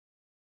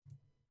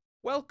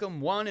Welcome,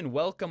 one, and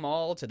welcome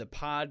all to the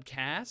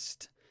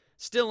podcast.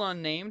 Still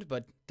unnamed,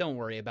 but don't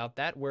worry about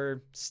that.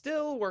 We're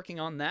still working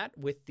on that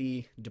with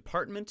the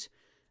department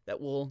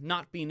that will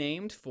not be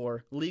named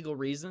for legal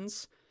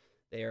reasons.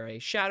 They are a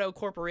shadow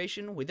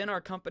corporation within our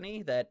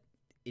company that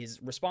is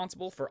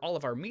responsible for all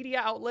of our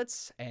media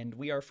outlets, and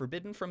we are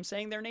forbidden from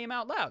saying their name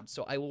out loud,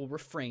 so I will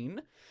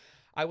refrain.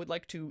 I would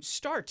like to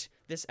start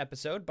this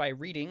episode by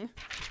reading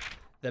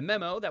the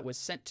memo that was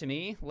sent to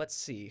me. Let's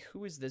see,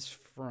 who is this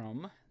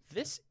from?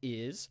 This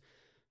is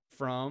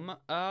from,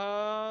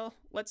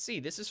 let's see,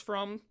 this is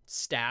from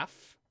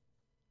staff,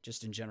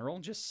 just in general,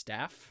 just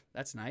staff.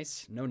 That's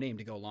nice. No name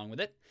to go along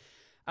with it.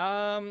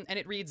 And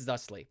it reads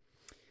thusly.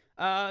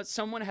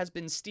 Someone has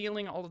been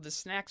stealing all of the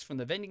snacks from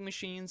the vending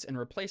machines and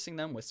replacing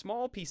them with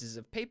small pieces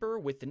of paper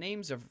with the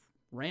names of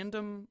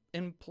random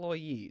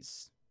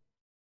employees.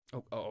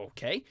 Oh,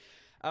 okay.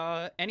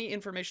 Any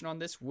information on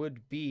this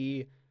would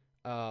be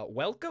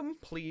welcome.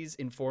 Please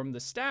inform the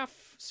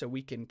staff so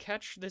we can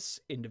catch this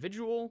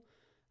individual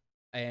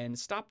and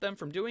stop them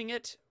from doing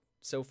it.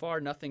 So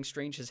far, nothing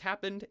strange has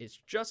happened. It's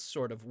just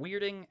sort of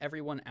weirding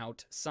everyone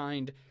out.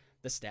 Signed,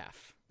 the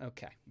staff.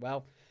 Okay,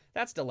 well,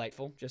 that's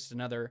delightful. Just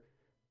another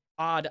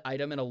odd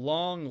item in a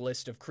long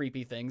list of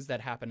creepy things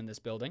that happen in this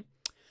building.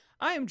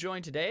 I am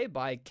joined today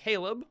by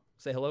Caleb.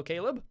 Say hello,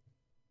 Caleb.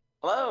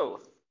 Hello.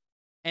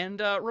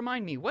 And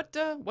remind me, what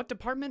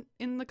department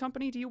in the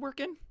company do you work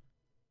in?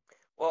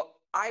 Well,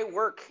 I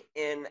work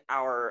in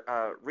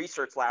our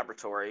research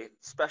laboratory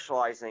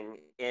specializing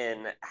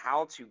in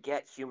how to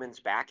get humans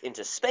back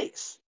into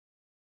space.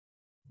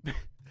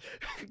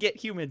 Get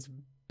humans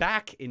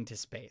back into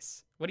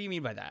space. What do you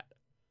mean by that?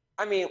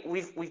 I mean,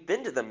 we've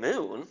been to the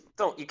moon.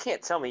 You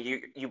can't tell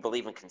me you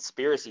believe in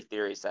conspiracy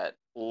theories that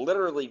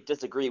literally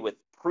disagree with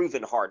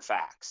proven hard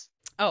facts.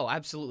 Oh,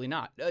 absolutely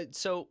not.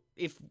 So,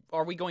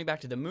 are we going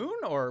back to the moon,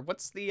 or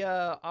what's the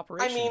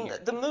operation I mean, here?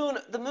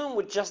 the moon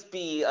would just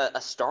be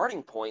a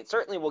starting point.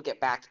 Certainly, we'll get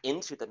back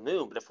into the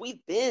moon, but if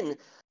we've been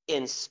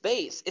in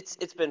space,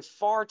 it's been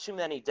far too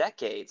many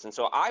decades. And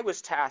so I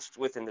was tasked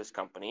within this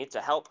company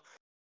to help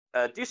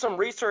do some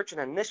research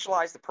and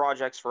initialize the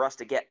projects for us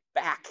to get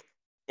back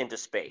into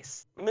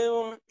space.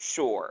 Moon,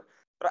 sure,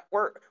 but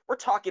we're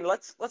talking.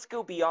 Let's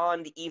go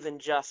beyond even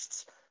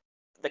just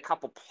the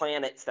couple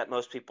planets that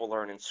most people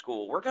learn in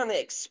school. We're going to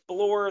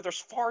explore. There's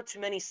far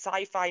too many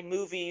sci-fi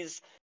movies.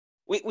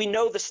 We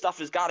know this stuff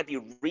has got to be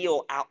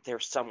real out there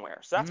somewhere.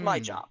 So that's my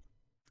Hmm. job.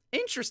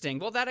 Interesting.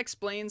 Well, that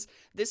explains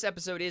this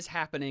episode is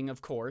happening,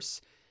 of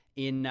course,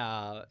 in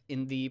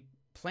the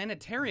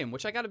planetarium.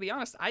 Which I got to be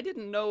honest, I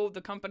didn't know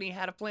the company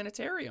had a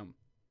planetarium.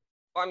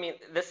 I mean,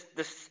 this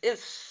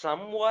is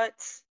somewhat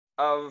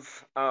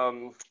of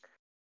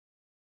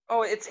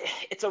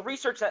it's a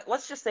research that,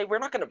 let's just say, we're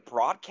not going to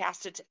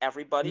broadcast it to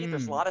everybody.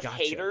 There's a Hmm. lot of Gotcha.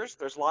 haters,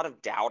 there's a lot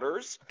of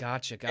doubters,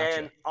 Gotcha.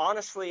 and Gotcha.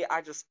 honestly,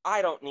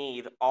 I don't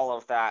need all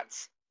of that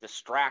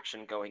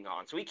distraction going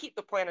on. So we keep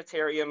the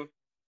planetarium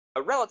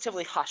a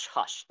relatively hush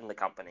hush in the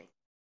company.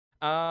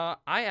 I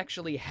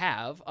actually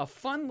have a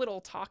fun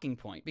little talking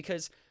point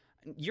because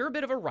you're a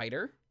bit of a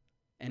writer,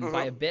 and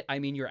by a Mm-hmm. bit I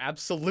mean you're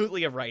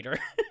absolutely a writer.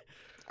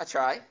 I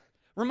try.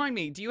 Remind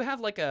me, do you have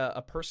like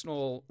a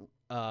personal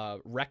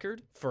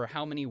record for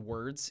how many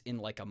words in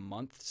like a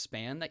month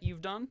span that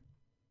you've done?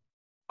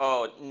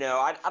 Oh no,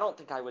 I don't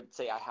think I would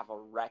say I have a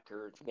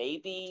record.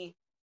 Maybe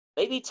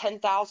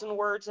 10,000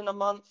 words in a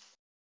month.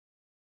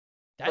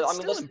 But That's I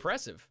mean still this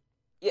impressive.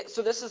 yeah,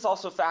 so this is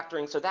also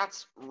factoring, so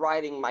that's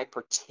writing my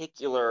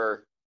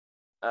particular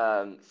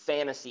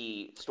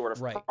fantasy sort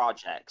of Right.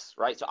 projects,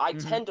 right? So I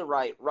Mm-hmm. tend to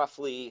write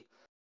roughly,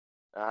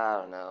 I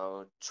don't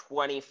know,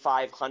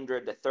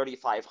 2,500 to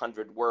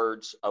 3,500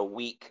 words a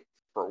week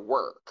for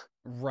work.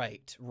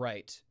 Right.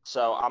 Right.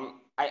 So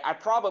I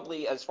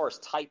probably, as far as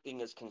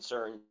typing is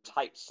concerned,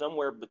 type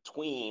somewhere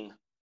between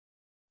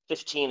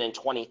 15 and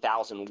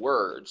 20,000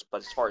 words.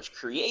 But as far as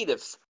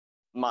creative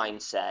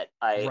mindset,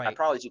 I Right.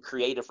 probably do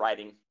creative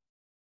writing.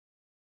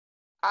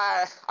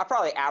 I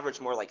probably average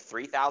more like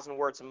 3,000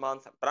 words a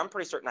month, but I'm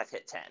pretty certain I've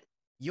hit 10.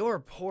 Your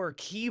poor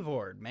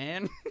keyboard,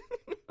 man.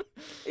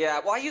 Yeah,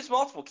 well, I use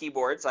multiple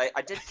keyboards. I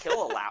did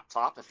kill a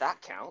laptop, if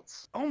that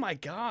counts. Oh my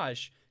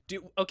gosh.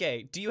 Do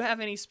you have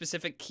any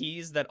specific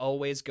keys that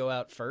always go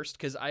out first?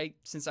 Because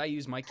since I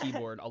use my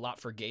keyboard a lot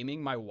for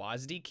gaming, my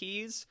WASD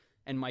keys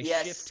and my shift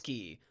Yes,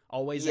 key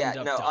always yeah, end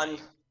up no, dying.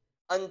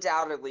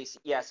 undoubtedly,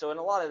 yeah. So in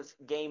a lot of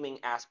gaming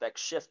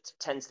aspects, shift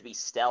tends to be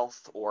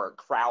stealth or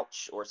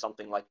crouch or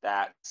something like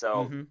that.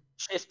 So Mm-hmm.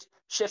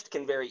 shift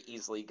can very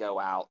easily go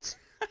out.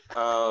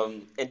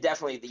 And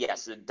definitely,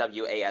 yes, the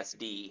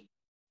WASD.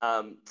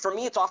 For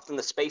me, it's often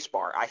the space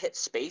bar. I hit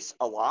space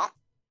a lot,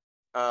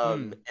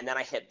 Hmm. and then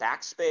I hit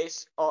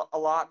backspace a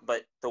lot.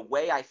 But the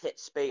way I hit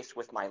space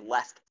with my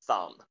left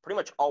thumb, pretty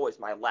much always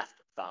my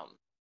left thumb.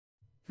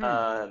 Hmm.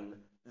 Um,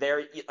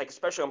 there, like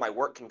especially on my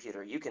work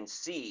computer, you can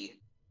see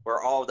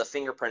where all of the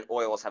fingerprint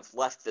oils have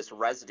left this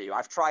residue.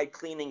 I've tried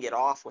cleaning it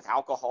off with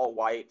alcohol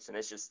wipes, and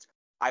it's just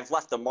I've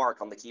left a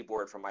mark on the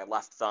keyboard from my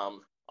left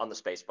thumb. on the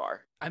space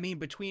bar. I mean,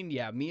 between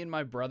me and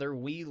my brother,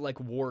 we like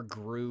wore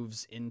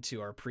grooves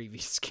into our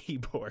previous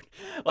keyboard.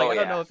 Like, Oh I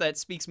don't yeah. know if that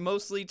speaks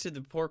mostly to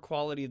the poor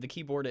quality of the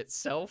keyboard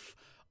itself,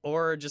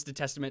 or just a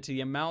testament to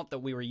the amount that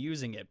we were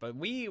using it. But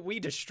we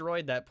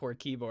destroyed that poor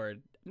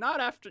keyboard. Not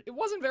after it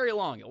wasn't very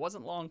long. It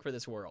wasn't long for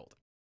this world.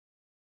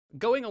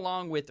 Going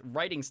along with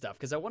writing stuff,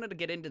 because I wanted to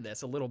get into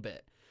this a little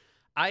bit.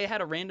 I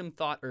had a random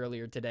thought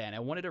earlier today, and I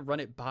wanted to run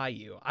it by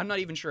you. I'm not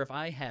even sure if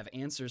I have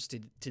answers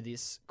to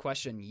this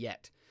question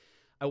yet.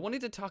 I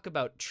wanted to talk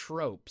about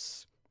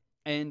tropes,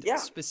 and Yeah.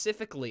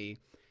 specifically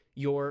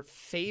your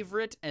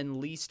favorite and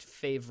least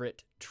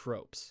favorite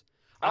tropes.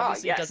 Ah,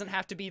 Obviously, it yes. doesn't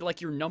have to be like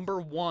your number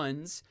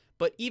ones,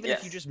 but even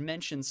if you Yes. just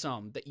mention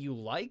some that you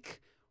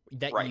like,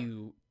 that Right.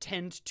 you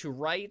tend to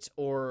write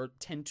or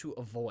tend to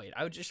avoid.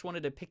 I just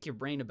wanted to pick your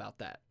brain about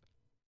that.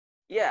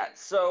 Yeah,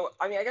 so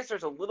I mean, I guess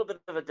there's a little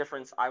bit of a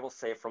difference, I will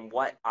say, from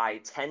what I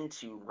tend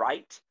to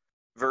write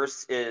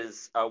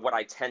versus what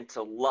I tend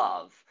to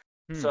love.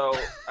 Hmm. So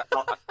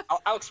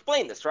I'll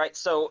explain this, right?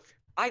 So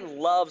I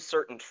love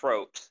certain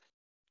tropes.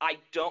 I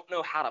don't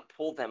know how to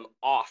pull them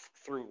off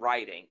through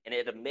writing, and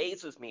it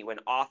amazes me when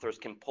authors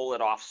can pull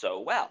it off so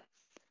well.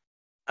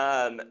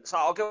 So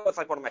I'll go with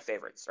like one of my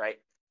favorites, right?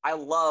 I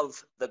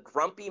love the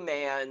grumpy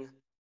man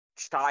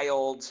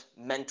child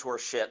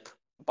mentorship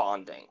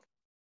bonding.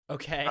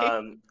 Okay.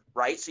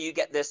 Right? So you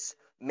get this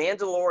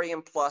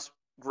Mandalorian plus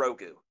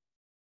Grogu. You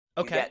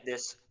Okay. get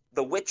this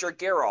The Witcher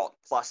Geralt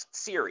plus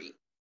Ciri.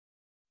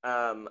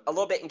 A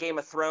little bit in Game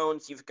of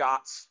Thrones, you've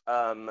got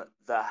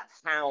the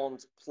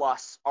Hound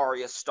plus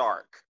Arya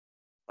Stark.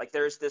 Like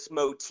there's this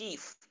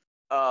motif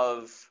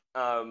of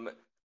man,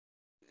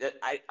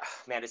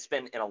 it's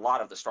been in a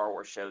lot of the Star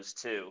Wars shows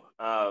too.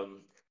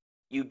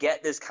 You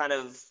get this kind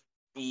of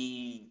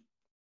the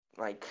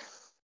like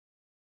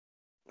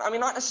I mean,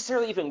 not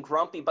necessarily even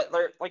grumpy, but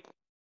they're like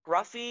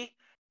gruffy.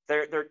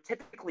 They're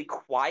typically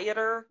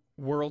quieter,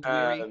 World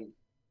weary. um,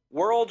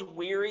 world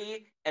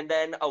weary, and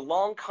then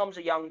along comes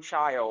a young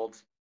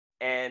child,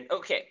 and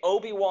okay,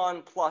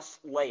 Obi-Wan plus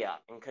Leia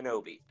and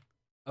Kenobi.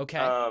 Okay.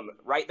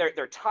 Right?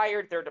 They're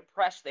tired, they're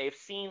depressed, they've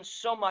seen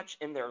so much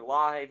in their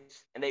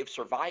lives, and they've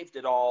survived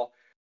it all.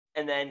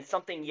 And then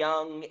something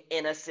young,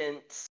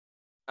 innocent,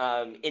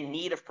 in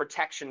need of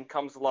protection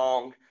comes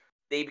along,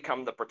 they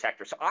become the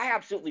protector. So I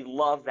absolutely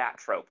love that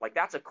trope. Like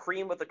that's a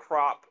cream of the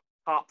crop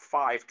top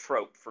 5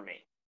 trope for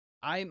me.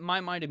 My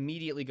mind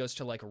immediately goes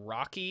to like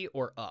Rocky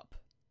or Up.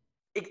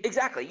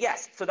 Exactly.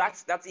 Yes. So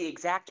that's the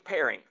exact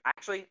pairing.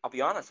 Actually, I'll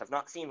be honest. I've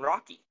not seen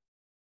Rocky,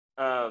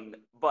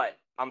 but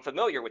I'm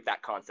familiar with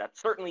that concept.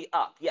 Certainly,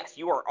 Up. Yes,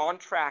 you are on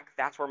track.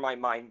 That's where my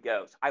mind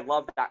goes. I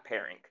love that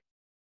pairing.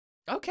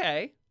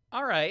 Okay.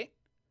 All right.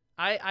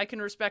 I can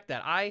respect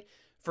that.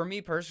 For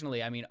me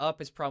personally, I mean,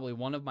 Up is probably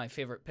one of my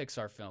favorite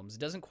Pixar films. It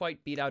doesn't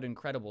quite beat out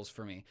Incredibles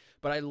for me,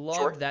 but I love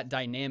Sure. that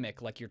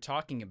dynamic like you're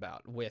talking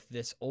about with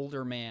this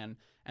older man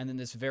and then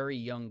this very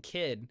young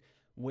kid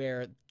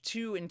where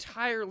two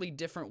entirely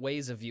different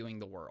ways of viewing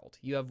the world.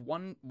 You have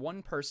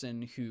one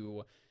person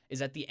who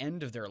is at the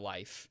end of their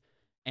life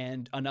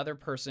and another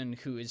person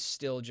who is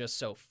still just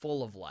so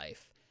full of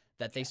life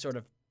that they sort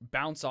of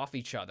bounce off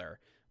each other,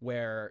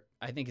 where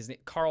I think is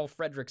Carl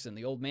Fredrickson,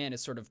 the old man,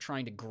 is sort of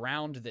trying to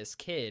ground this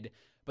kid,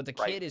 but the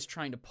Right. kid is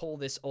trying to pull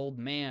this old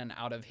man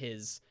out of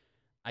his,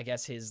 I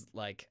guess, his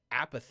like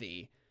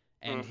apathy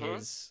and Mm-hmm.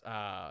 his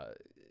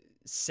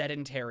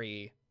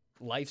sedentary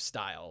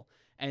lifestyle,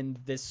 and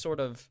this sort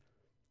of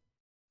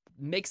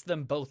makes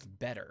them both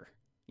better.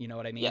 You know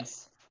what I mean?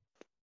 Yes.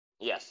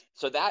 Yes.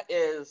 So that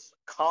is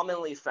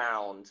commonly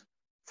found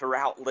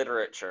throughout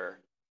literature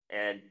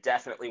and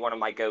definitely one of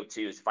my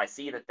go-tos. If I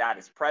see that that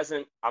is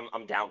present,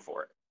 I'm down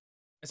for it.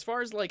 As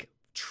far as like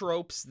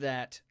tropes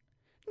that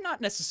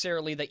not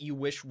necessarily that you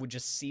wish would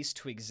just cease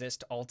to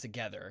exist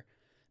altogether,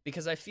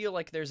 because I feel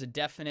like there's a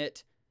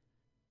definite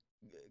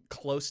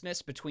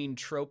closeness between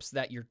tropes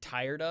that you're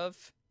tired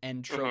of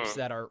and tropes Mm-hmm.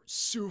 that are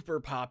super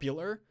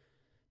popular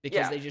because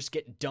Yeah. they just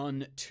get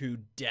done to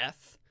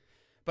death.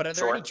 But are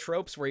there any Sure.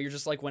 tropes where you're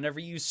just like, whenever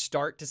you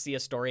start to see a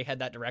story head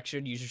that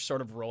direction, you just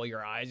sort of roll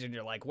your eyes and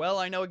you're like, well,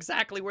 I know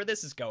exactly where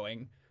this is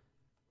going?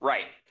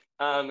 Right.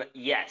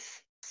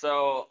 Yes.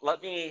 So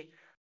let me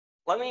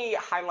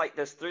highlight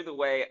this through the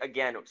way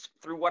again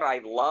through what I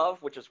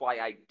love, which is why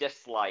I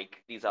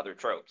dislike these other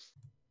tropes.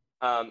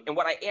 And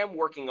what I am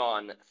working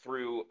on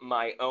through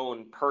my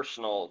own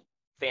personal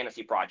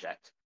fantasy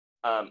project.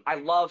 I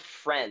love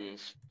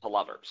friends to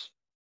lovers.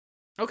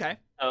 Okay.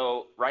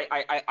 So, right,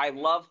 I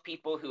love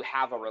people who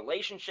have a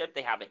relationship,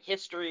 they have a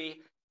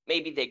history,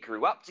 maybe they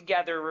grew up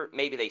together,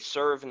 maybe they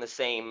serve in the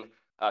same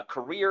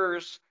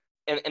careers,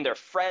 and they're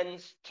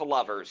friends to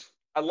lovers.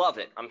 I love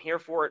it. I'm here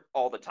for it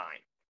all the time.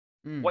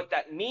 Mm. What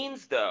that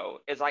means, though,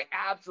 is I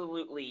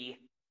absolutely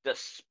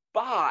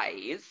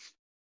despise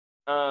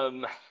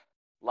um,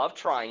 love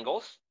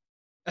triangles.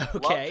 Love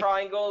Okay.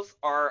 triangles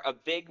are a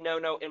big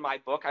no-no in my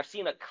book. I've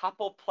seen a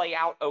couple play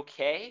out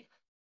okay,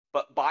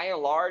 but by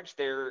and large,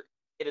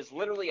 it is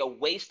literally a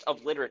waste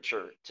of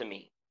literature to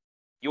me.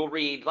 You'll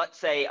read, let's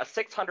say, a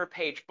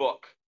 600-page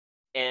book,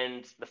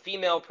 and the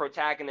female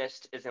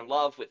protagonist is in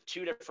love with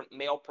two different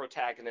male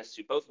protagonists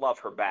who both love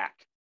her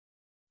back.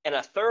 And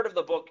a third of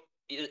the book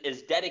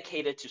is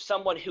dedicated to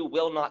someone who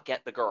will not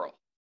get the girl.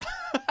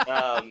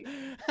 Um,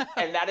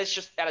 and that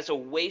is a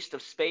waste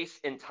of space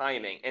and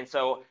timing. And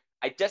so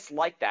I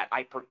dislike that.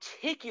 I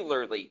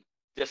particularly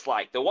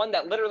dislike the one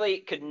that literally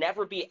could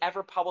never be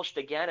ever published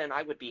again, and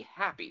I would be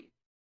happy,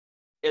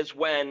 is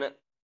when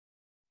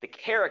the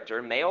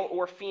character, male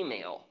or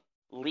female,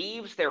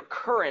 leaves their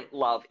current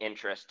love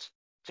interest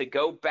to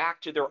go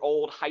back to their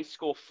old high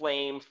school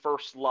flame,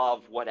 first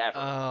love, whatever.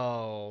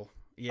 Oh,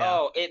 yeah.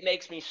 Oh, it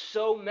makes me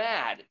so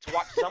mad to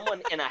watch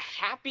someone in a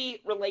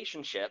happy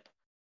relationship,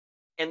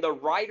 and the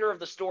writer of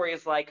the story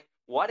is like,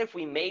 what if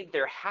we made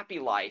their happy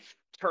life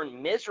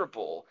turn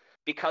miserable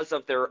because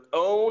of their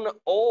own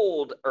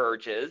old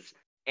urges,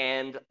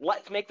 and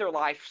let's make their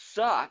life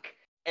suck,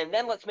 and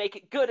then let's make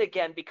it good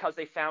again because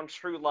they found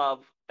true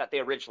love that they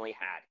originally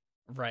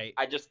had. Right.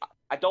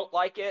 I don't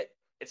like it.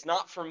 It's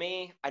not for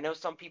me. I know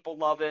some people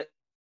love it.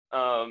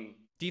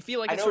 Do you feel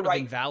like it sort of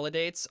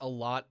invalidates a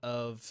lot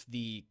of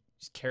the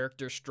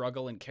character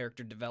struggle and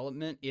character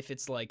development if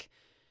it's like,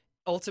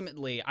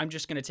 ultimately, I'm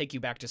just going to take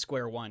you back to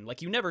square one.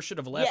 Like, you never should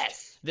have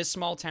left this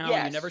small town.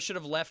 Yes. You never should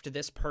have left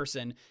this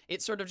person.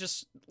 It sort of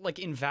just, like,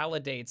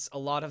 invalidates a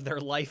lot of their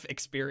life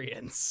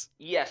experience.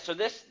 Yes, so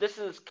this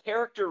is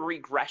character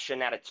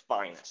regression at its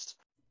finest.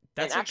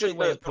 That's and actually a good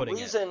way of putting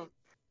it.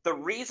 The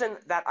reason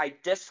that I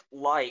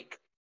dislike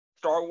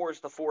Star Wars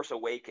The Force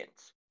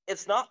Awakens,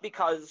 it's not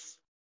because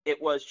it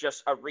was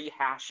just a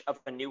rehash of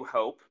A New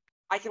Hope.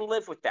 I can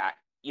live with that.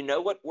 You know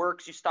what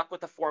works, you stuck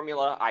with the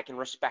formula, I can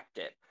respect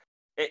it.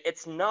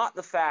 It's not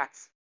the fact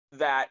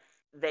that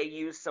they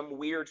use some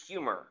weird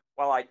humor.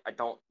 While I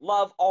don't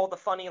love all the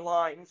funny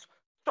lines,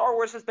 Star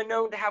Wars has been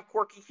known to have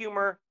quirky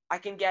humor. I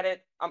can get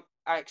it. I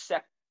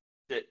accept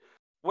it.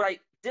 What I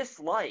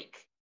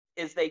dislike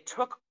is they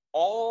took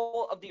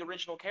all of the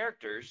original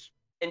characters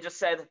and just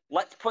said,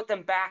 let's put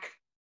them back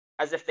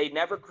as if they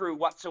never grew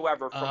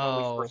whatsoever from when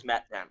we first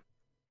met them.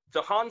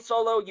 So Han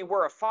Solo, you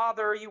were a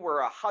father, you were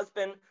a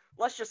husband.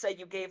 Let's just say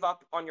you gave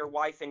up on your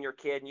wife and your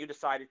kid and you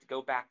decided to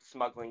go back to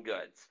smuggling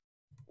goods.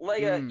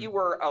 Leia, you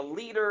were a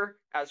leader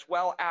as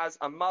well as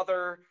a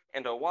mother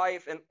and a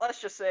wife. And let's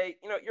just say,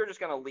 you're just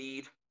going to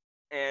lead.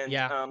 And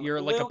yeah,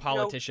 you're Luke, like a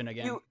politician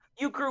again.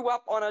 You grew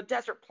up on a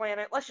desert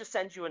planet. Let's just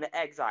send you into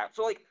exile.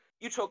 So, like,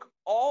 you took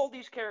all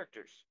these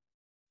characters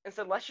and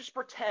said, let's just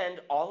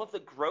pretend all of the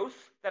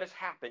growth that has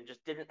happened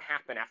just didn't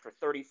happen after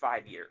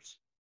 35 years.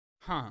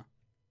 Huh.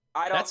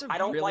 That's a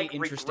really like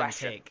interesting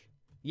regression. take.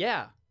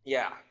 Yeah.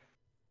 Yeah.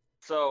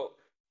 So,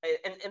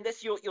 and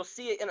this you'll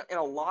see it in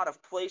a lot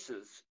of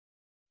places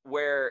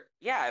where,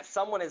 yeah, if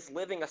someone is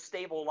living a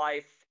stable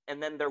life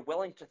and then they're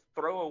willing to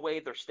throw away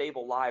their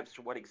stable lives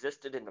to what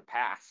existed in the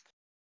past,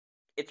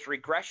 it's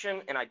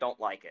regression, and I don't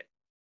like it.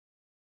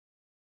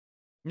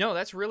 No,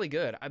 that's really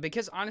good.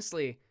 Because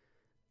honestly,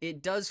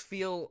 it does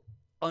feel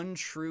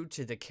untrue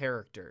to the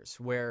characters,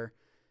 where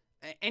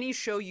any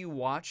show you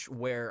watch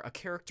where a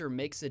character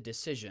makes a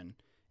decision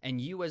and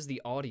you as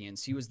the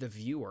audience, you as the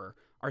viewer,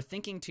 are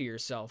thinking to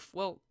yourself,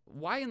 well,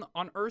 why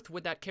on earth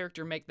would that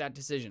character make that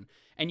decision?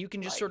 And you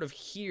can just sort of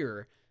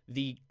hear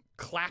the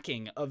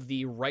clacking of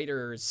the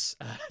writer's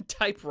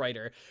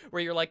typewriter,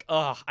 where you're like,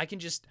 I can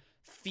just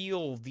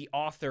feel the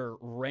author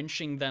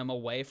wrenching them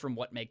away from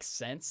what makes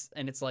sense.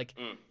 And it's like,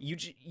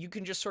 you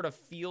can just sort of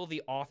feel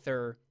the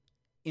author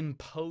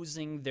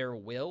imposing their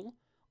will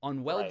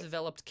on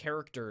well-developed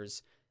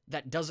characters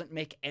that doesn't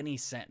make any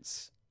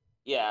sense.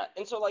 Yeah,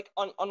 and so, like,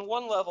 on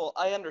one level,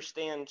 I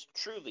understand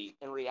truly,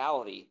 in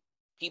reality,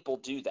 people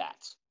do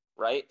that,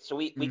 right? So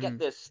we get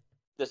this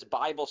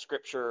Bible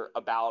scripture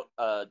about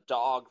a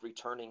dog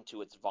returning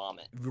to its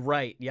vomit.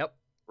 Right, yep.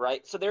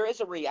 Right? So there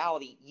is a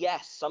reality.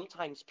 Yes,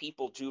 sometimes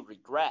people do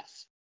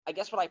regress. I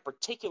guess what I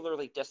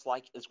particularly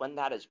dislike is when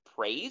that is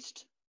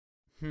praised.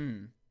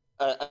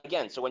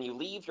 Again, so when you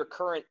leave your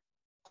current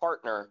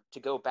partner to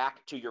go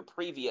back to your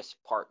previous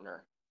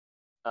partner,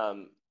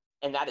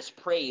 and that is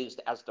praised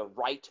as the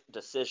right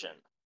decision.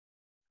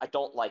 I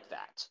don't like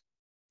that.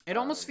 It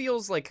almost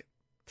feels like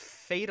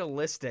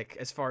fatalistic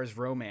as far as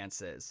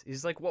romance is.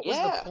 He's like, what was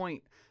the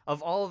point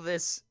of all of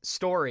this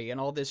story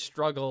and all this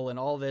struggle and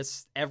all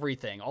this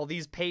everything, all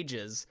these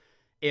pages,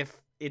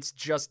 if it's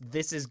just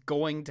this is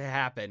going to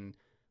happen,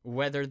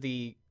 whether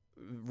the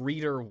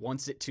reader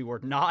wants it to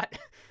or not,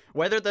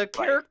 whether the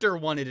character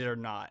wanted it or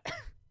not.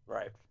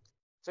 Right.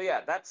 So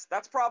yeah,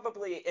 that's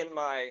probably in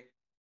my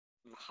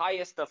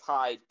highest of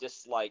high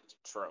disliked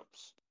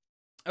tropes.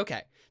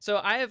 Okay,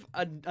 so I have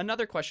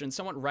another question,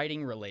 somewhat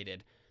writing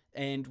related,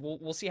 and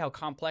we'll see how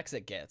complex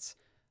it gets.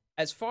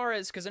 As far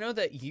as, because I know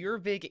that you're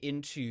big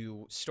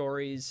into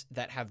stories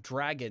that have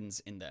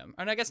dragons in them,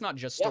 and I guess not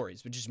just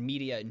stories, but just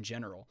media in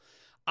general.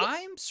 Yes.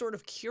 I'm sort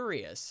of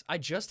curious. I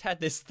just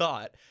had this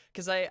thought,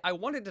 because I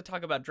wanted to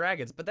talk about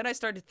dragons, but then I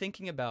started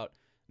thinking about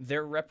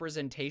their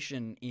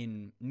representation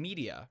in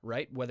media,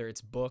 right? Whether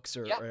it's books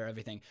or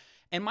everything.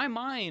 In my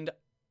mind,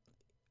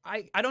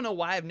 I don't know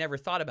why I've never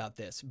thought about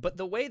this, but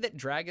the way that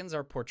dragons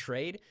are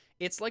portrayed,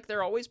 it's like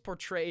they're always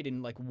portrayed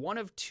in like one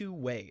of two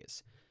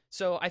ways.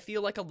 So I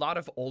feel like a lot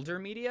of older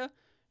media,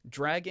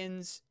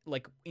 dragons,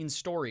 like in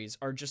stories,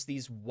 are just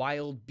these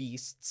wild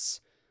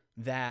beasts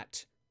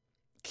that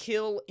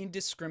kill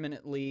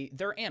indiscriminately.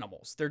 They're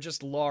animals. They're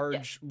just Yeah.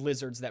 large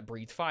lizards that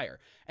breathe fire.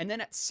 And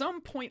then at some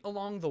point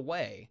along the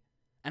way,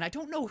 and I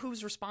don't know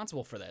who's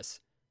responsible for this,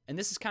 and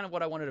this is kind of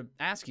what I wanted to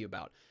ask you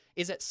about,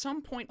 is at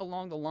some point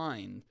along the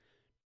line,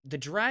 the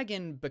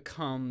dragon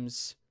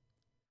becomes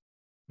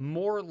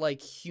more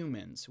like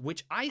humans,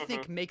 which I Hmm.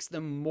 think makes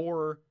them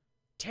more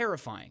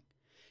terrifying.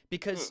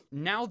 Because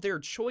now their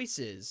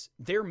choices,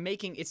 they're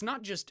making it's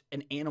not just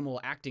an animal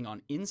acting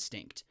on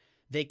instinct.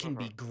 They can Hmm.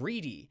 be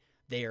greedy,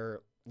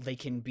 they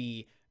can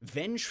be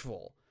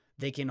vengeful,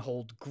 they can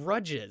hold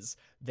grudges,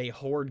 they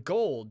hoard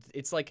gold.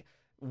 It's like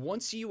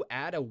once you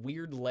add a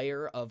weird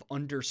layer of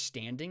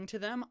understanding to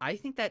them, I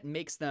think that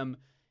makes them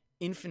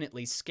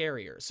infinitely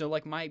scarier. So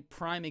like my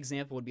prime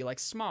example would be like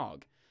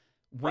Smog.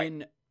 Right.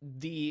 When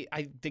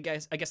I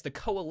guess the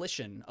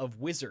coalition of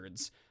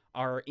wizards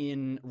are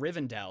in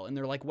Rivendell and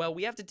they're like, well,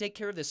 we have to take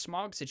care of this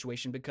Smog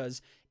situation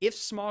because if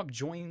Smog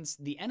joins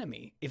the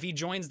enemy, if he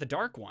joins the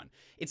Dark One,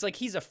 it's like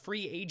he's a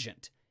free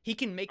agent. He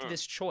can make Mm.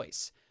 this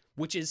choice,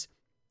 which is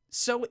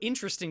so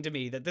interesting to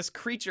me that this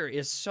creature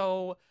is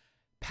so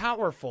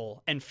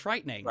powerful and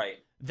frightening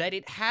Right. that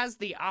it has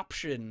the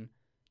option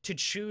to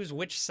choose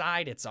which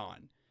side it's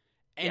on.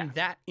 Yeah. And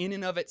that in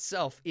and of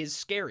itself is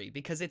scary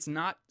because it's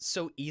not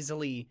so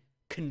easily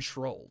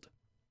controlled.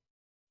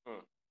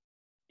 Mm.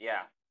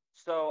 Yeah.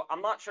 So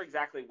I'm not sure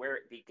exactly where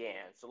it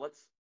began. So if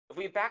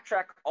we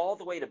backtrack all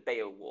the way to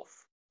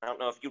Beowulf. I don't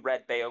know if you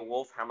read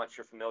Beowulf, how much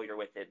you're familiar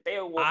with it.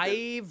 Beowulf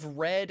is I've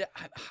read,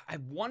 I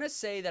want to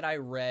say that I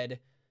read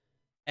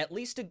at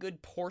least a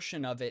good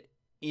portion of it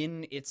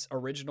in its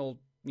original,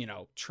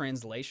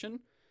 translation.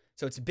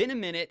 So it's been a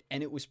minute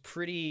and it was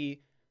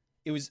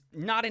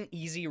not an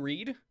easy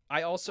read.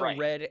 I also right.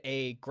 read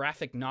a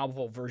graphic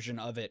novel version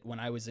of it when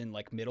I was in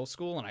like middle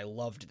school and I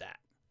loved that.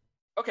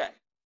 Okay.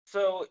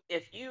 So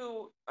if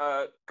you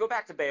go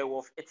back to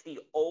Beowulf, it's the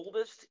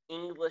oldest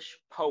English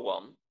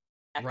poem,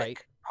 Right.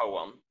 epic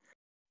poem,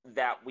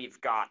 that we've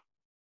got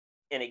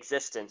in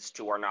existence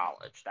to our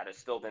knowledge that has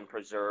still been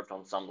preserved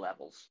on some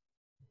levels.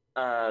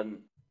 Um,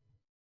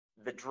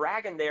 the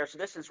dragon there, so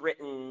this is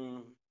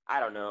written, I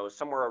don't know,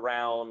 somewhere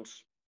around,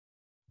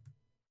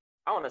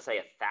 I want to say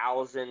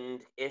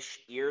 1,000-ish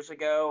years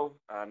ago,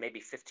 maybe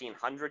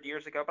 1,500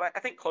 years ago, but I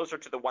think closer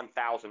to the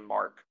 1,000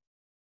 mark,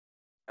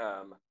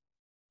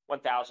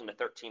 1,000 to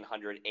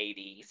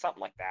 1,380,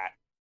 something like that.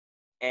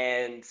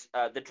 And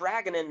the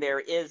dragon in there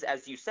is,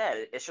 as you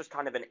said, it's just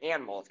kind of an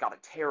animal. It's got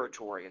a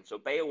territory. And so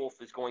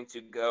Beowulf is going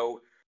to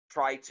go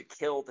try to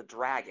kill the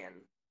dragon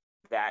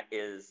that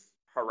is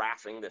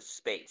harassing this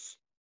space.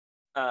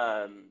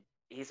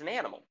 He's an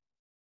animal.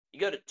 You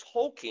go to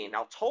Tolkien.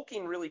 Now,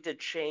 Tolkien really did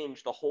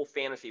change the whole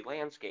fantasy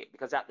landscape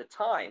because at the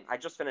time, I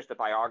just finished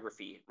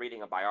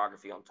reading a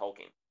biography on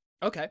Tolkien.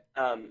 Okay.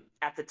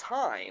 At the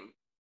time,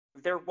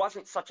 there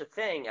wasn't such a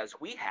thing as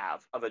we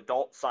have of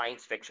adult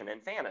science fiction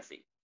and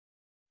fantasy.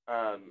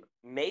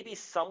 Maybe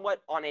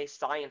somewhat on a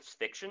science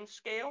fiction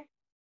scale,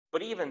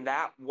 but even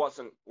that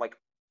wasn't like,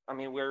 I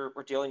mean, we're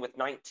dealing with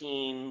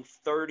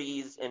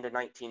 1930s into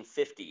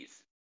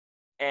 1950s.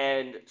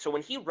 And so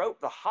when he wrote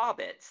The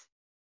Hobbit,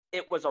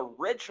 it was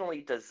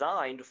originally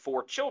designed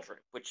for children,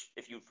 which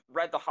if you've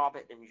read The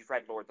Hobbit and you've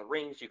read Lord of the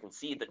Rings, you can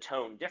see the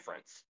tone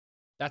difference.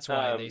 That's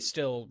why they Um,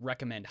 still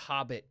recommend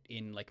Hobbit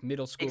in like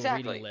middle school reading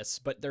exactly. lists,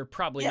 but they're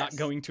probably not Yes.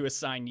 going to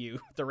assign you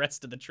the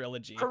rest of the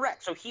trilogy.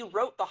 Correct. So he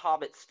wrote The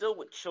Hobbit still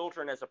with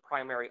children as a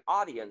primary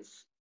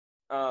audience,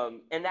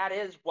 and that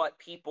is what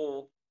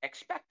people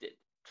expected.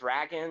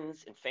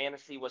 Dragons and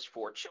fantasy was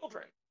for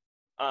children.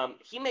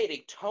 He made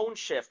a tone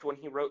shift when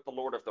he wrote The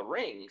Lord of the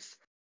Rings,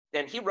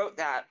 and he wrote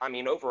that, I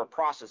mean, over a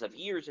process of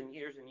years and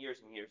years and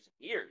years and years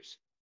and years.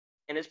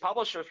 And his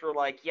publishers were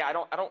like, "Yeah, I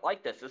don't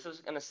like this. This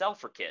isn't going to sell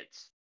for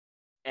kids."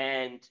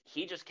 And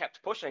he just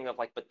kept pushing of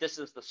like, "But this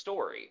is the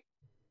story."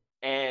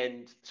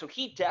 And so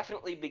he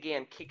definitely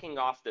began kicking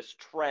off this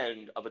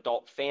trend of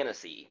adult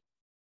fantasy.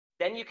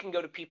 Then you can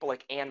go to people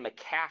like Anne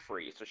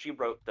McCaffrey. So she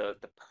wrote the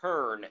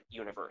Pern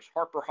universe.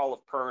 Harper Hall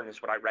of Pern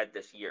is what I read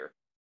this year.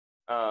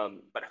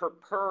 But her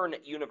Pern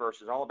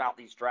universe is all about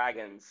these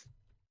dragons,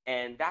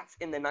 and that's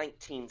in the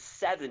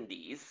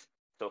 1970s.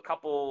 So a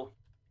couple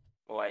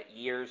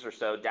years or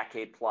so,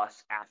 decade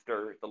plus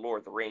after The Lord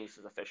of the Rings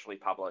is officially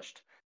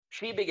published.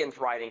 She begins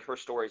writing her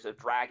stories of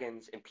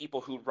dragons and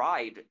people who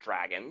ride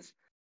dragons.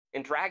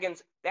 And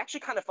dragons, they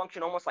actually kind of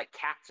function almost like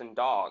cats and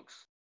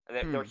dogs.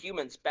 They're Hmm.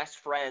 humans' best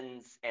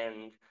friends,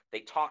 and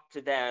they talk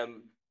to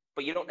them,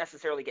 but you don't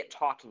necessarily get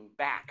talking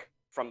back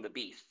from the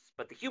beasts.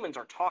 But the humans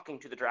are talking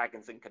to the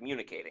dragons and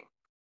communicating.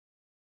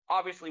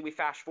 Obviously, we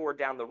fast forward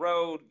down the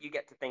road, you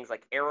get to things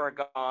like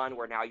Aragon,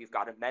 where now you've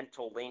got a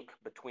mental link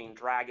between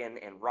dragon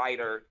and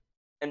rider.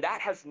 And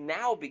that has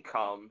now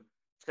become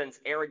since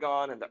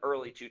Aragon in the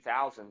early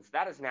 2000s,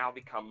 that has now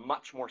become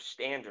much more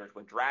standard.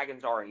 When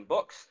dragons are in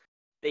books,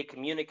 they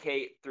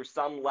communicate through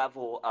some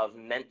level of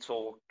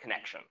mental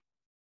connection.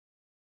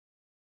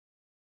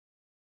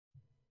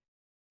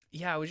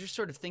 Yeah, I was just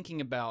sort of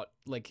thinking about,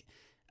 like,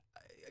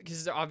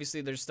 because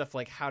obviously there's stuff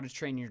like How to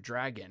Train Your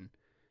Dragon.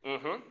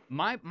 Mm-hmm.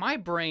 My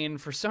brain,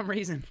 for some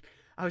reason,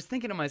 I was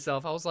thinking to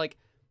myself, I was like,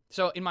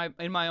 so in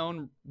my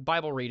own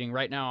Bible reading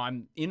right now,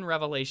 I'm in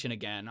Revelation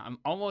again. I'm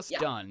almost Yeah.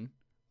 done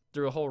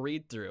through a whole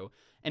read through,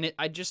 and it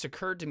just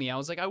occurred to me. I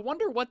was like, I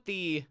wonder what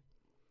the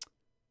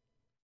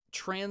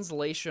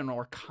translation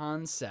or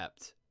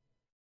concept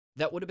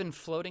that would have been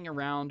floating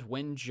around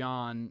when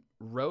John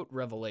wrote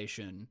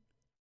Revelation,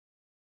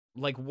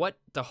 like what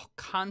the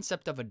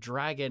concept of a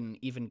dragon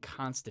even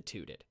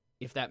constituted,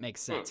 if that makes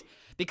sense.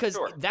 Because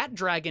Sure. that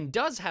dragon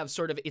does have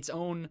sort of its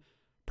own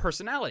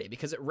personality,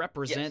 because it Yes.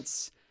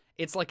 represents,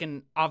 it's like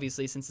an,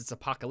 obviously since it's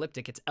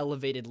apocalyptic, it's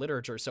elevated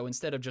literature. So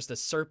instead of just a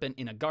serpent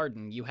in a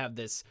garden, you have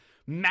this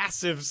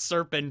massive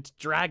serpent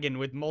dragon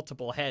with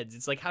multiple heads.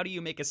 It's like, how do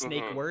you make a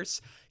snake Mm-hmm. worse?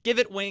 Give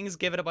it wings,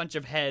 give it a bunch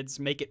of heads,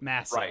 make it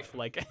massive. Right.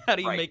 Like, how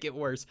do you Right. make it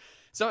worse?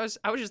 So I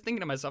was just thinking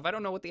to myself, I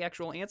don't know what the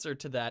actual answer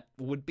to that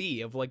would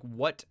be, of like,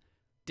 what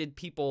did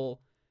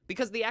people,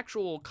 because the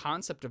actual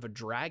concept of a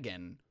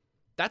dragon,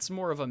 that's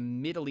more of a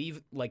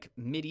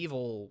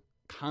medieval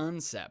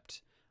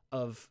concept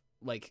of,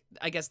 like,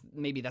 I guess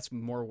maybe that's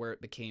more where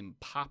it became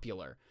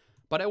popular.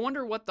 But I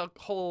wonder what the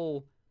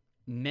whole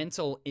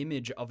mental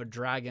image of a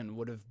dragon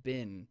would have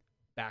been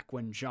back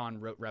when John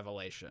wrote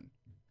Revelation.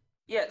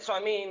 Yeah. So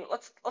I mean,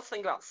 let's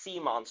think about sea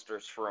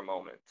monsters for a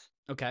moment.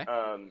 Okay.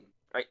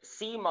 Right.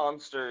 Sea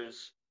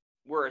monsters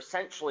were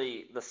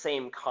essentially the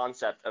same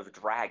concept of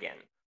dragon.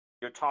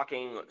 You're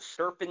talking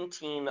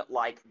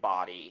serpentine-like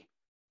body,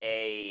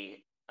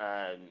 a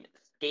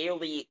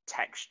scaly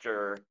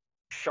texture,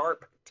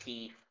 sharp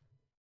teeth,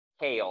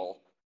 tail.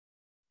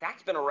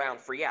 That's been around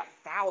for, yeah,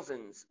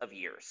 thousands of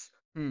years.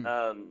 Hmm.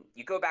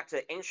 You go back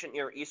to ancient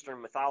Near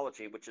Eastern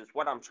mythology, which is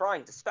what I'm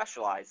trying to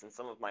specialize in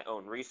some of my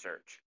own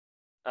research.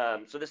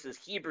 So this is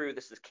Hebrew,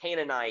 this is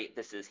Canaanite,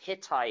 this is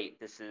Hittite,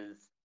 this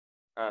is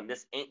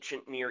this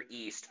ancient Near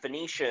East,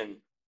 Phoenician.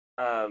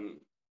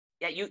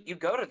 Yeah, you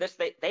go to this,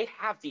 they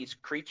have these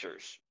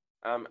creatures.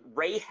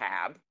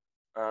 Rahab,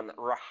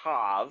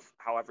 Rahav,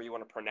 however you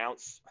want to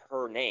pronounce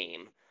her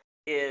name,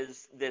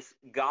 is this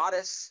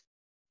goddess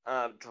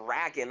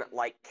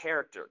dragon-like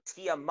character.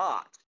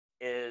 Tiamat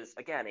is,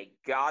 again, a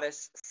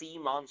goddess sea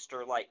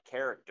monster-like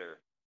character.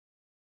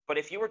 But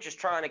if you were just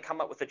trying to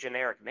come up with a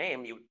generic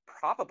name, you would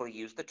probably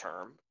use the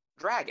term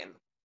dragon.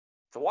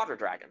 It's a water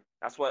dragon.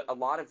 That's what a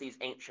lot of these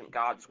ancient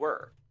gods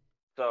were.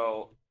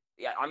 So,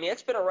 yeah, I mean,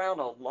 it's been around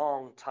a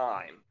long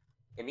time.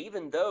 And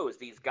even those,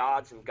 these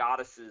gods and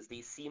goddesses,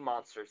 these sea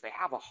monsters, they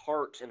have a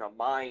heart and a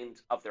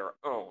mind of their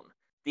own.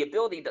 The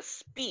ability to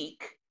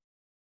speak,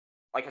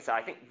 like I said,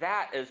 I think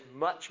that is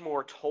much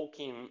more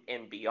Tolkien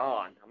and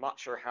beyond. I'm not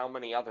sure how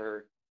many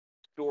other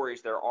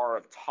stories there are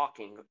of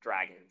talking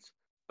dragons,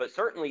 but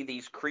certainly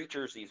these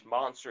creatures, these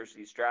monsters,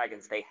 these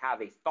dragons, they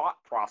have a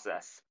thought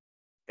process.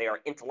 They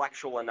are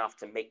intellectual enough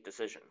to make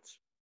decisions.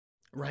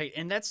 Right.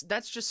 And that's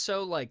just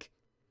so, like,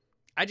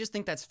 I just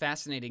think that's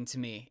fascinating to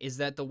me, is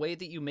that the way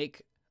that you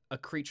make a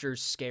creature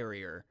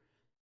scarier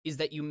is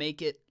that you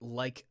make it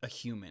like a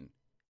human,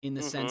 in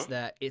the sense Mm-hmm.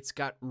 that it's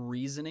got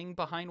reasoning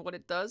behind what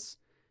it does,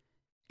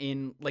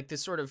 in like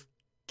this sort of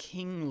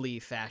kingly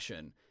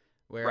fashion,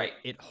 where Right.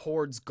 it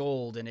hoards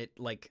gold and it,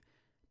 like,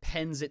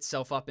 pens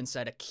itself up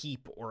inside a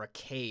keep or a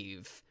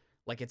cave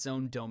like its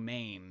own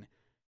domain.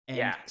 And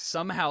Yeah.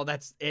 somehow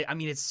that's it, I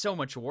mean, it's so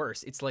much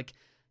worse. It's like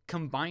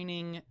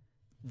combining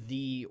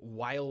the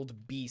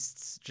wild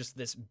beasts, just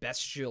this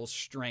bestial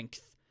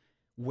strength,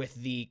 with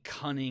the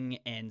cunning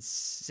and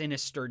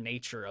sinister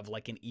nature of,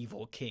 like, an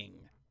evil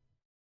king.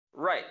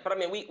 Right. But I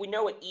mean, we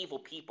know what evil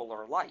people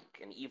are like,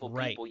 and evil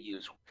Right. people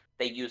use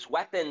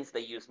weapons,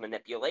 they use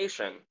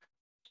manipulation.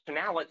 So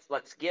now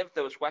let's give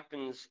those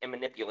weapons and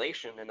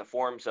manipulation in the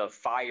forms of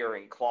fire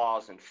and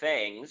claws and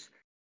fangs.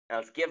 And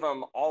let's give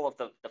them all of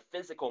the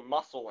physical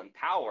muscle and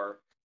power.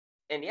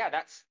 And yeah,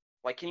 that's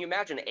like, can you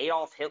imagine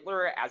Adolf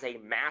Hitler as a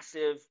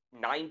massive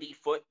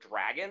 90-foot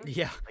dragon?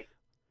 Yeah.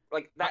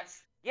 Like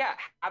that's, yeah,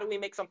 how do we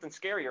make something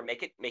scarier?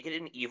 Make it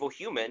an evil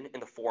human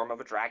in the form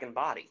of a dragon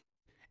body.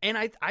 And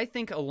I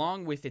think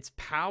along with its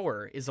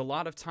power is, a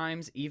lot of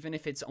times, even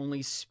if it's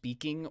only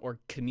speaking or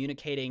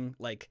communicating,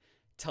 like,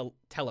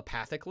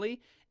 telepathically,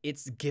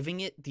 it's giving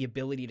it the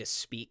ability to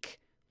speak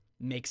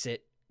makes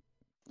it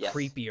Yes.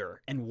 creepier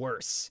and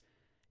worse.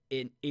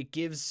 It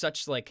gives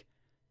such, like,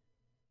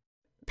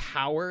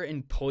 power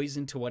and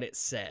poison to what it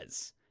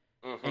says.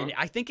 Mm-hmm. And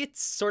I think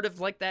it's sort of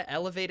like that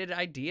elevated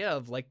idea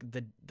of, like,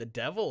 the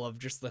devil, of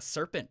just the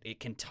serpent. It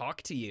can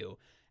talk to you,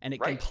 and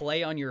it can Right.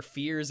 play on your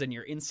fears and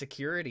your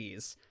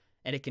insecurities,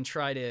 and it can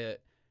try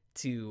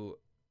to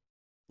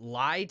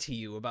lie to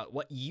you about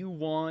what you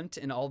want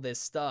and all this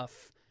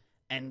stuff.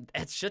 And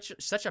it's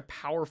such a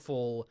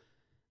powerful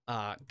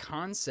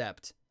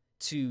concept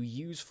to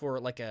use for,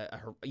 like,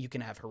 you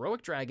can have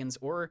heroic dragons,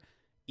 or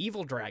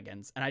evil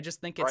dragons. And I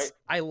just think Right.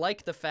 I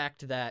like the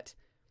fact that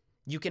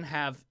you can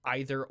have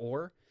either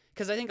or.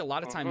 Because I think a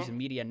lot of times in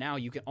media now,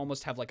 you can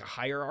almost have like a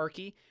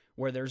hierarchy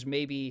where there's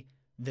maybe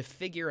the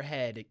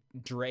figurehead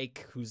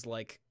Drake, who's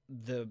like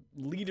the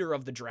leader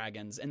of the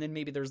dragons, and then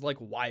maybe there's like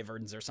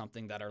wyverns or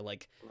something that are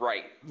like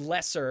Right.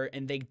 lesser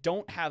and they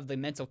don't have the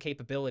mental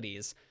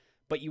capabilities,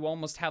 but you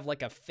almost have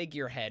like a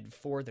figurehead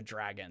for the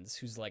dragons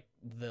who's like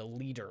the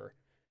leader.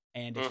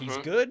 And if he's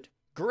good,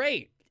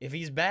 great. If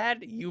he's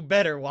bad, you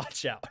better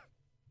watch out.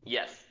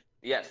 Yes.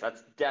 Yes,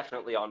 that's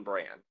definitely on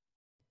brand.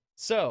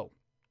 So,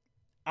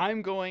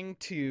 I'm going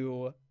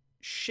to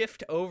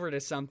shift over to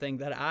something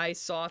that I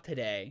saw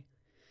today.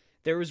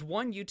 There was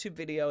one YouTube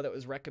video that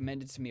was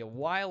recommended to me a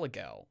while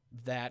ago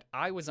that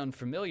I was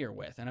unfamiliar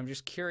with, and I'm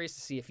just curious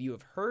to see if you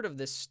have heard of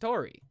this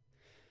story.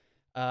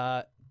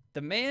 The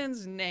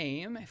man's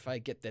name, if I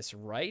get this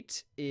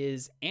right,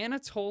 is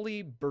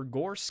Anatoly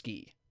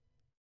Burgorsky.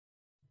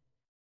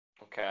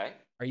 Okay.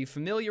 Are you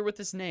familiar with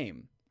this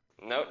name?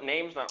 No,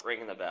 name's not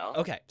ringing the bell.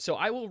 Okay, so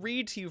I will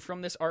read to you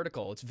from this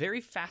article. It's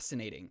very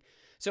fascinating.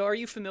 So are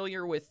you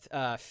familiar with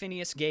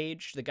Phineas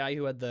Gage, the guy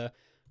who had the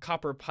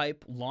copper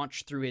pipe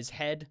launched through his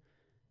head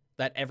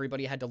that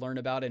everybody had to learn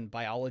about in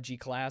biology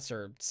class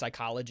or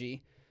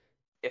psychology?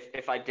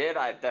 If I did,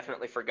 I've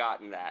definitely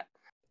forgotten that.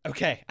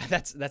 Okay,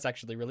 that's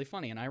actually really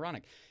funny and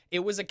ironic.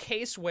 It was a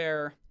case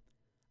where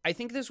I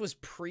think this was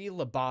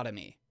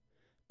pre-lobotomy,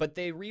 but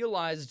they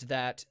realized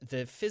that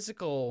the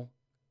physical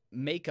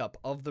makeup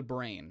of the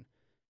brain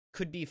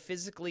could be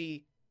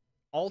physically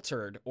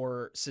altered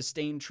or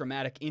sustain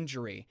traumatic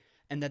injury,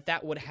 and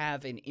that would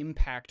have an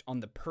impact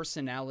on the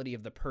personality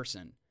of the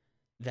person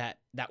that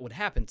would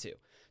happen to.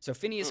 So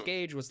Phineas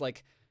Gage was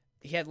like,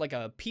 he had like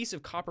a piece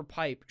of copper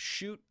pipe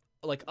shoot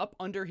like up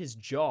under his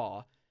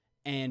jaw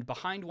and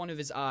behind one of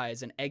his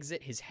eyes and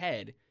exit his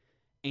head.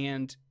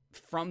 And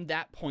from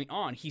that point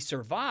on, he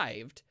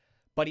survived,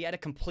 but he had a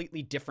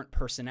completely different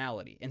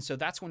personality. And so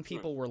that's when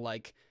people were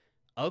like,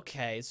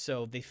 okay,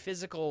 so the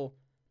physical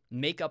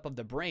makeup of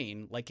the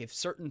brain, like if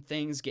certain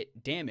things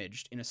get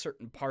damaged in a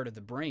certain part of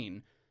the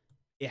brain,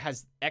 it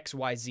has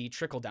XYZ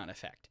trickle down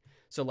effect.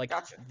 So like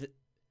Gotcha.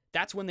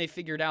 that's when they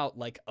figured out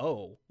like,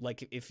 oh,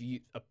 like if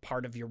a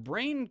part of your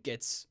brain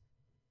gets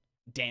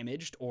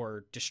damaged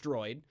or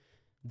destroyed,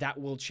 that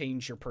will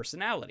change your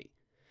personality.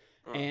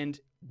 And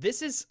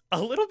this is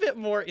a little bit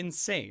more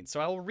insane. So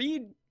I will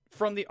read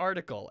from the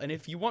article, and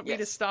if you want me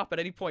to stop at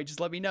any point, just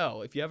let me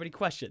know if you have any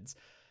questions.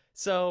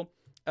 So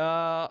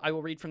I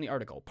will read from the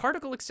article.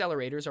 Particle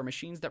accelerators are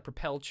machines that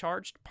propel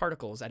charged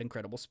particles at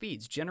incredible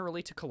speeds,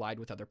 generally to collide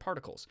with other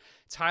particles.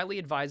 It's highly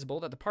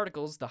advisable that the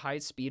particles the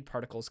highest speed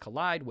particles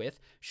collide with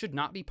should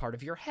not be part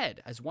of your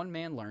head, as one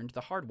man learned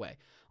the hard way.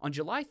 On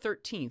July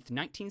 13th,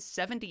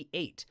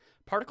 1978,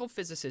 particle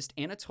physicist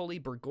Anatoly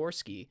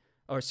Bugorsky,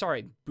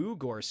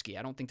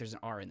 I don't think there's an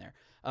R in there,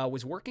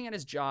 was working at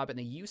his job in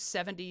the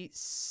U-70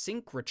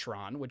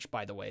 synchrotron, which,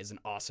 by the way, is an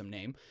awesome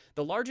name,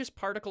 the largest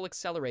particle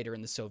accelerator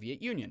in the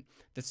Soviet Union.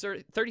 The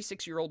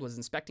 36-year-old was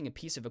inspecting a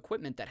piece of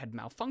equipment that had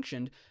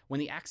malfunctioned when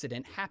the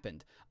accident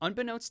happened.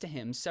 Unbeknownst to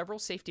him, several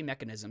safety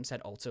mechanisms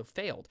had also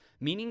failed,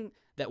 meaning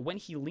that when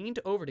he leaned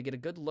over to get a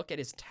good look at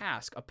his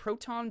task, a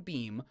proton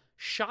beam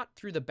shot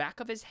through the back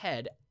of his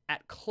head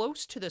at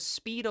close to the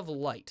speed of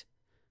light.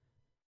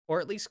 Or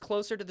at least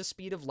closer to the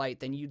speed of light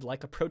than you'd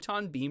like a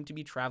proton beam to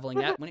be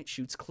traveling at when it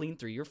shoots clean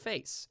through your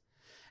face.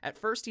 At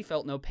first, he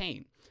felt no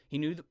pain. He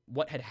knew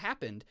what had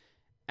happened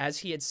as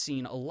he had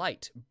seen a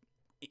light,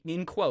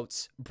 in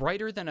quotes,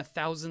 brighter than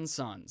 1,000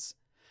 suns,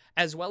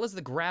 as well as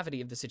the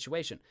gravity of the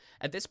situation.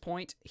 At this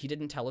point, he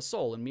didn't tell a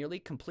soul and merely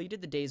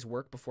completed the day's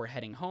work before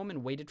heading home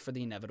and waited for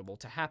the inevitable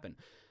to happen.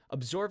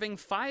 Absorbing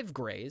 5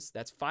 grays,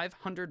 that's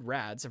 500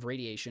 rads of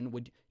radiation,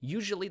 would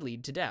usually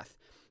lead to death.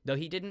 Though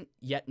he didn't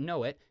yet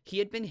know it, he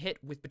had been hit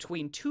with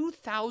between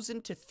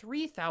 2,000 to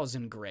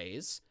 3,000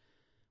 grays,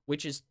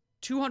 which is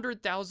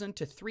 200,000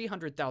 to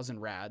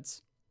 300,000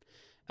 rads.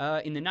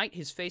 In the night,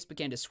 his face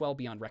began to swell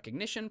beyond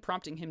recognition,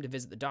 prompting him to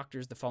visit the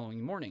doctors the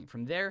following morning.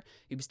 From there,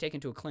 he was taken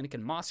to a clinic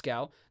in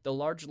Moscow, though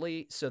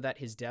largely so that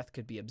his death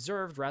could be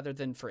observed rather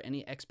than for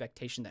any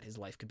expectation that his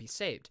life could be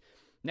saved.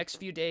 Next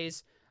few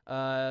days,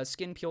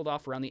 skin peeled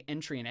off around the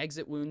entry and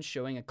exit wounds,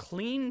 showing a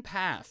clean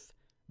path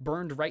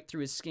burned right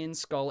through his skin,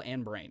 skull,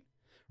 and brain.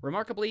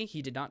 Remarkably,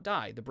 he did not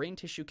die. The brain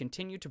tissue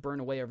continued to burn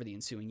away over the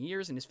ensuing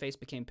years, and his face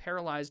became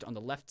paralyzed on the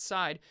left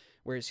side,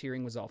 where his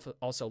hearing was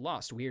also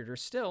lost. Weirder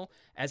still,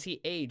 as he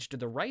aged,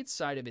 the right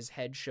side of his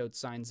head showed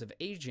signs of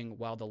aging,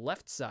 while the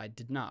left side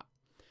did not.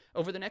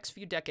 Over the next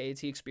few decades,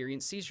 he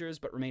experienced seizures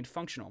but remained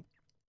functional,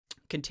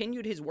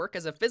 continued his work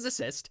as a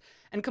physicist,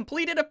 and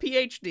completed a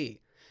PhD.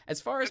 As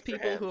far as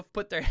people who have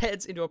put their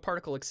heads into a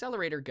particle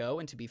accelerator go,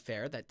 and to be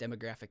fair, that's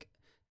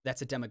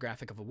a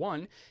demographic of a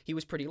 1, he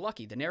was pretty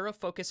lucky. The narrow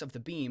focus of the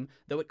beam,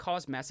 though it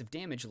caused massive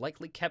damage,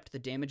 likely kept the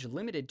damage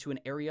limited to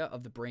an area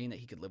of the brain that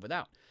he could live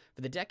without.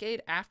 For the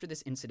decade after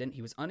this incident,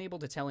 he was unable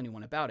to tell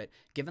anyone about it,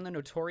 given the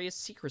notorious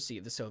secrecy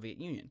of the Soviet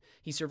Union.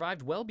 He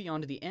survived well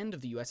beyond the end of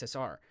the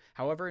USSR.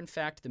 However, in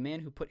fact, the man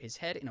who put his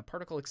head in a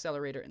particle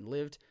accelerator and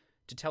lived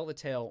to tell the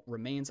tale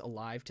remains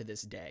alive to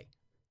this day.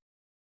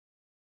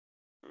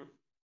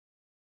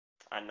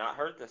 I've not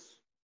heard this.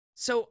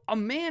 So a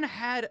man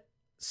had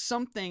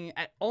something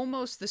at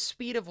almost the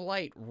speed of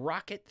light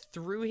rocket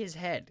through his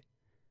head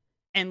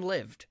and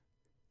lived.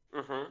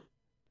 Mm-hmm.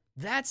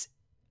 That's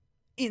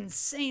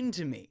insane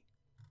to me.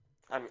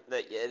 I mean,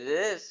 it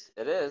is.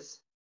 It is.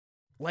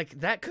 Like,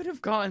 that could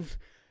have gone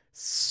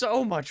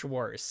so much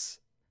worse.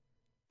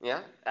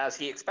 Yeah, as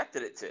he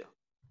expected it to.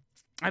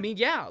 I mean,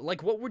 yeah,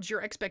 like, what would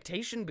your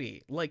expectation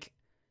be? Like,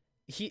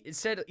 he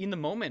said in the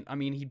moment, I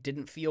mean, he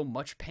didn't feel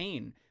much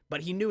pain,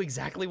 but he knew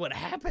exactly what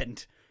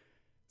happened.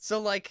 So,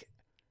 like,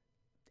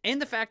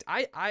 and the fact,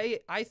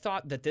 I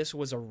thought that this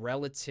was a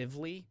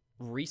relatively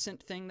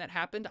recent thing that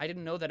happened. I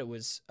didn't know that it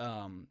was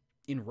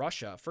in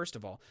Russia, first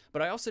of all,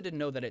 but I also didn't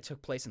know that it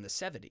took place in the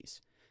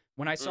 70s.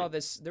 When I saw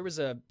this, there was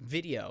a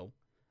video,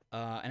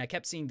 and I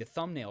kept seeing the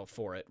thumbnail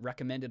for it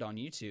recommended on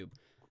YouTube.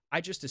 I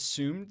just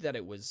assumed that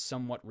it was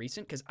somewhat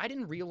recent because I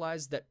didn't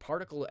realize that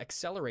particle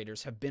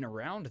accelerators have been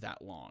around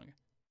that long.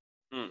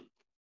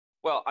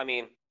 Well, I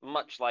mean,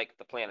 much like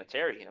the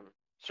planetarium,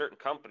 certain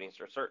companies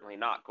are certainly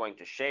not going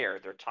to share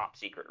their top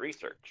secret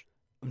research.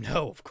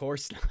 No, of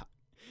course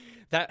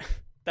not.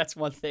 That's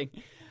one thing.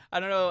 I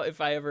don't know if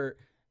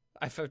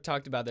I've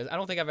talked about this. I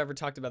don't think I've ever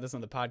talked about this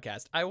on the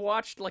podcast. I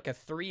watched like a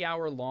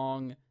 3-hour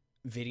long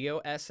video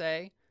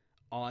essay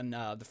on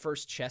the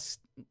first chess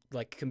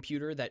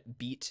computer that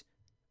beat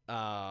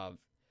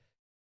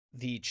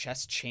the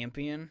chess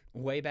champion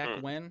way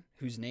back when,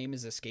 whose name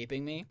is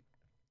escaping me.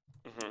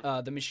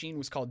 The machine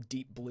was called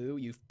Deep Blue.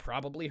 You've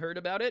probably heard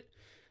about it.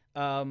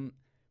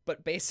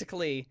 But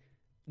basically,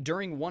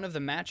 during one of the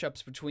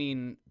matchups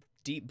between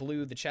Deep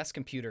Blue, the chess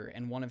computer,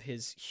 and one of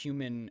his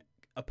human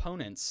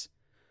opponents,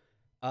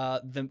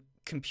 the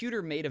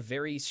computer made a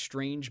very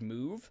strange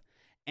move,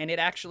 and it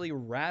actually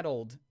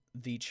rattled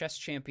the chess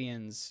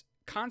champion's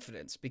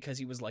confidence because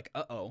he was like,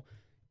 uh-oh,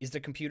 is the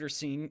computer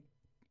seeing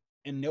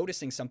and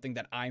noticing something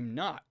that I'm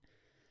not?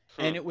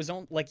 And it was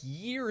like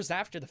years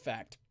after the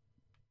fact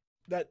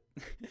that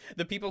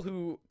the people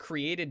who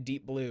created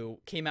Deep Blue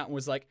came out and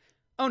was like,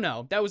 oh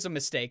no, that was a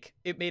mistake.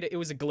 It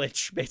was a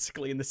glitch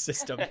basically in the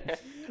system.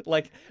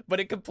 But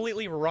it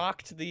completely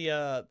rocked the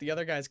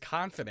other guy's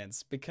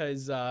confidence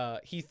because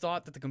he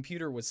thought that the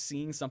computer was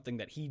seeing something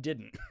that he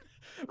didn't.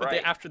 But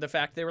after the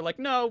fact, they were like,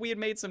 no, we had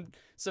made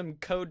some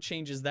code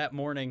changes that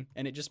morning,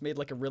 and it just made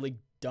like a really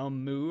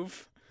dumb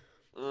move.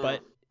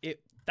 But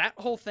that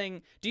whole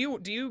thing. Do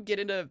you get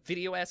into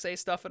video essay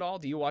stuff at all?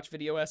 Do you watch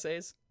video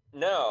essays?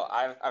 No,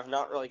 I've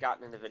not really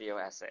gotten into video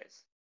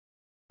essays.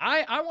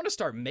 I want to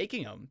start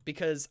making them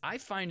because I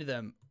find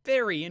them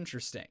very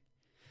interesting.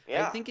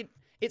 Yeah. I think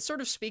it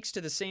sort of speaks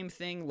to the same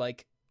thing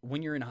like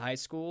when you're in high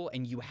school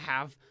and you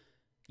have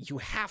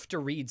to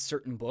read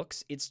certain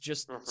books. It's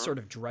just sort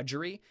of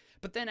drudgery.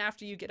 But then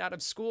after you get out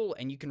of school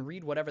and you can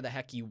read whatever the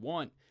heck you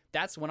want,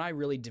 that's when I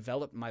really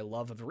developed my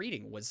love of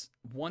reading, was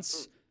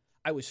once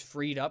I was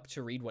freed up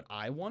to read what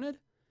I wanted,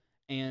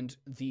 and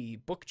the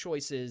book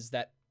choices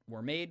that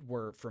were made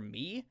were for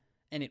me,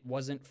 and it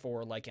wasn't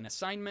for like an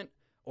assignment,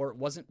 or it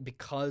wasn't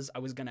because I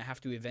was going to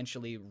have to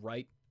eventually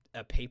write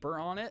a paper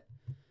on it.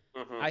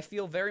 I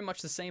feel very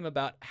much the same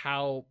about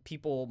how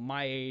people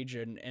my age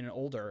and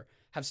older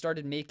have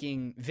started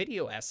making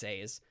video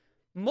essays,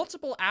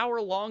 multiple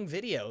hour-long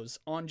videos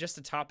on just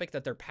a topic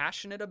that they're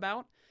passionate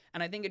about.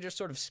 And I think it just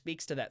sort of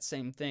speaks to that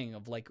same thing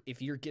of like,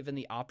 if you're given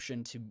the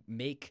option to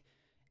make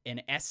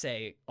an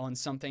essay on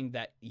something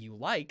that you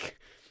like,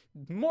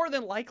 more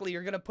than likely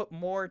you're going to put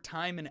more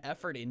time and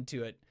effort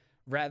into it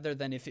rather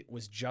than if it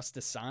was just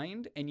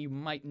assigned, and you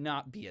might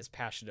not be as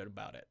passionate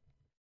about it.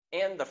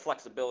 And the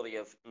flexibility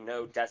of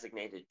no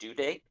designated due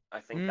date.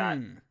 I think that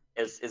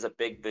is a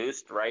big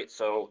boost, right?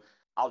 So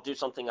I'll do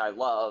something I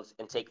love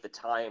and take the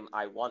time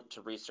I want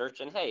to research.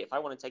 And hey, if I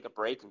want to take a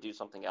break and do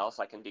something else,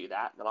 I can do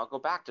that. And then I'll go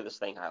back to this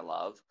thing I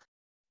love.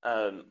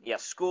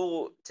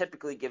 School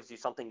typically gives you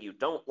something you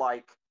don't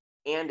like,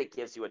 and it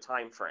gives you a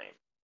time frame.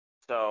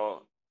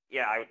 So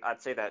yeah,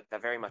 I'd say that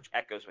very much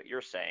echoes what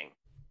you're saying.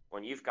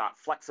 When you've got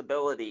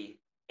flexibility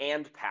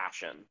and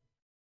passion,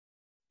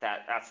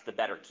 that's the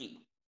better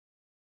key.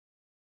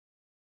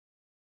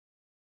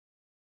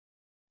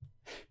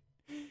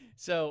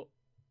 So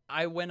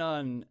I went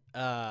on,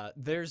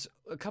 there's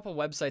a couple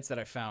websites that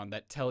I found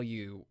that tell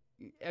you,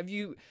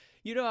 you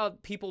know how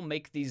people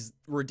make these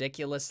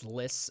ridiculous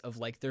lists of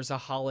like, there's a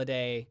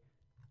holiday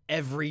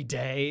every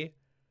day?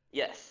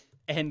 Yes.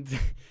 And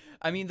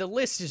I mean, the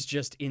list is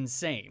just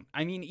insane.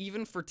 I mean,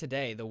 even for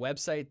today, the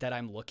website that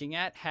I'm looking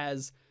at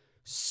has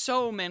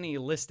so many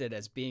listed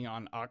as being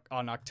on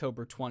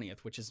October 20th,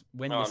 which is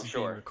when this is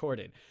being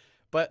recorded.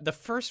 But the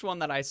first one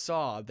that I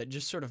saw that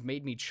just sort of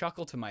made me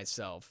chuckle to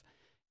myself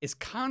is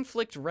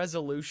Conflict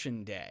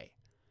Resolution Day.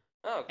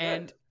 Oh, good.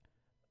 And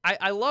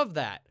I love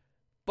that.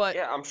 But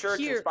yeah, I'm sure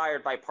it's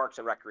inspired by Parks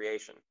and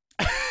Recreation.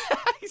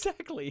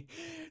 Exactly.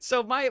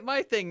 So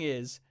my thing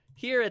is,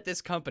 here at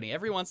this company,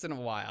 every once in a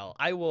while,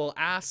 I will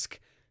ask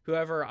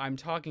whoever I'm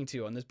talking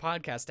to on this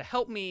podcast to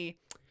help me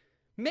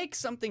make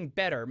something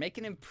better, make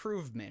an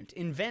improvement,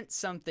 invent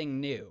something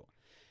new.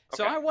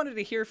 So Okay. I wanted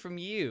to hear from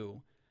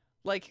you,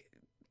 like,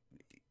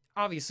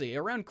 obviously,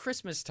 around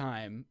Christmas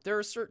time, there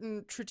are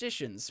certain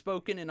traditions,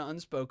 spoken and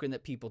unspoken,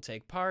 that people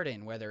take part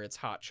in, whether it's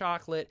hot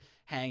chocolate,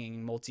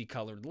 hanging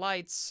multicolored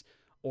lights,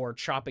 or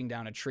chopping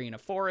down a tree in a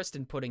forest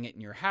and putting it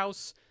in your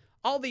house.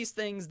 All these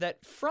things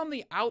that, from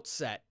the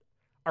outset,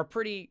 are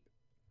pretty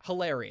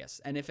hilarious.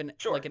 And if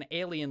Sure. an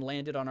alien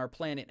landed on our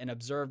planet and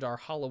observed our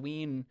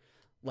Halloween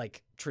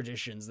like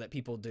traditions that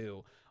people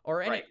do, or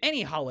Right.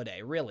 any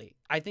holiday, really,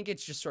 I think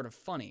it's just sort of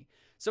funny.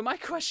 So my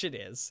question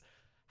is,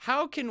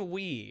 how can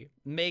we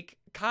make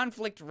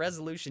Conflict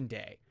Resolution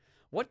Day?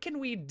 What can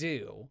we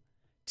do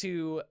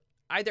to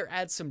either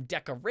add some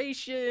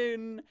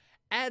decoration,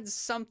 add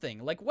something?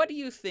 Like, what do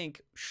you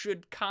think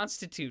should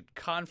constitute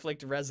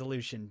Conflict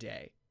Resolution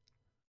Day?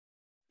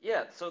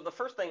 Yeah. So the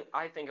first thing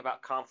I think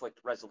about conflict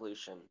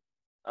resolution,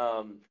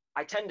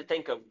 I tend to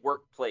think of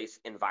workplace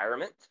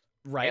environment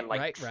Right, and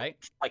right, right.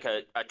 like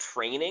a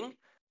training.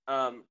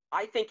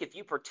 I think if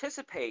you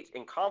participate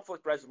in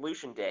Conflict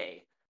Resolution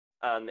Day,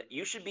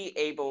 you should be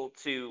able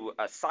to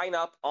sign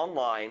up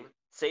online,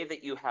 say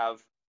that you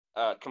have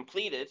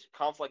completed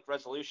conflict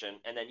resolution,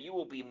 and then you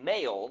will be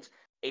mailed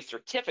a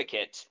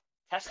certificate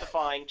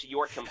testifying to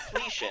your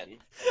completion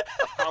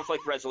of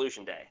Conflict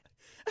Resolution Day.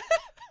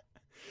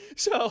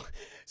 So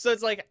so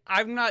it's like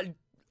I'm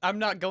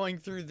not going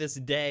through this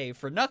day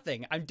for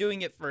nothing. I'm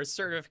doing it for a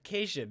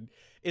certification.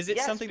 Is it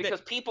Yes, something that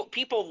because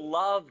people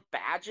love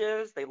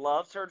badges, they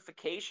love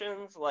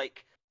certifications.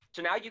 Like,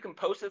 so now you can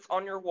post this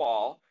on your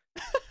wall,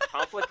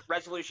 Conflict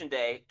Resolution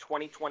Day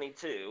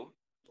 2022,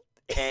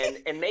 and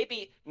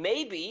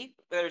maybe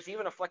there's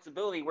even a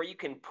flexibility where you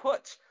can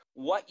put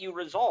what you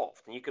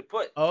resolved, and you could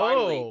put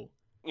finally,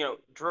 Oh.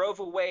 drove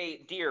away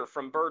deer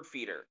from bird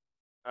feeder.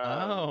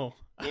 Um, Oh.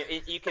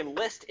 you can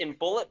list in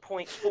bullet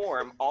point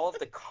form all of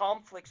the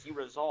conflicts you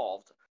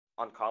resolved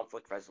on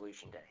Conflict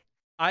Resolution Day.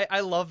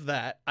 I love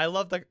that. I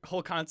love the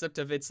whole concept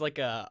of it's like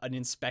a an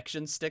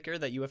inspection sticker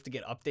that you have to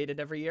get updated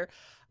every year.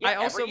 I Yeah,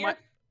 also every year.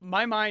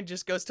 my mind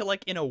just goes to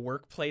like in a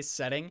workplace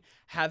setting,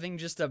 having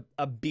just a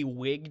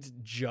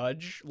bewigged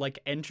judge like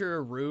enter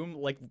a room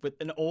like with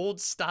an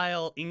old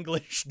style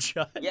English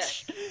judge.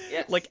 Yes,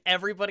 yes. Like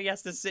everybody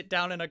has to sit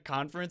down in a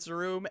conference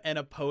room and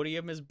a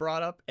podium is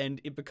brought up and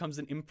it becomes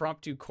an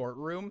impromptu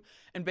courtroom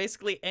and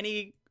basically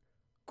any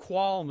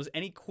qualms,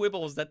 any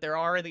quibbles that there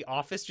are in the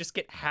office just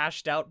get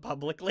hashed out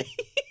publicly.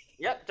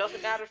 Yep,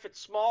 doesn't matter if it's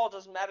small,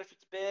 doesn't matter if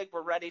it's big,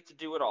 we're ready to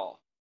do it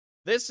all.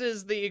 This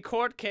is the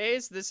court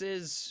case. This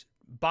is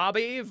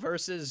Bobby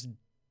versus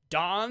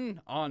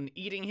Don on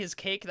eating his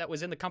cake that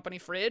was in the company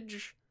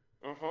fridge.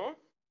 Mm-hmm.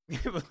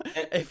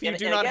 If you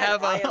do And not again,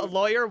 have a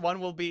lawyer, one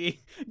will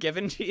be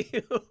given to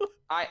you.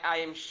 I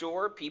am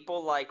sure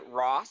people like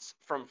Ross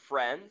from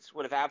Friends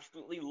would have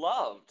absolutely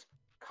loved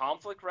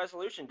Conflict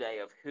Resolution Day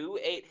of who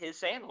ate his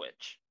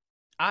sandwich.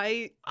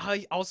 I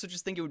also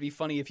just think it would be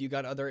funny if you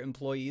got other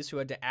employees who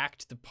had to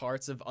act the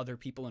parts of other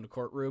people in a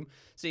courtroom.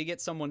 So you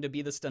get someone to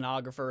be the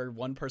stenographer,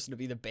 one person to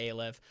be the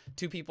bailiff,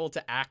 two people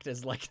to act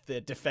as like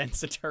the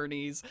defense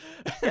attorneys,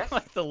 Yes.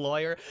 like the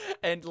lawyer,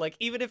 and like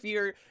even if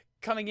you're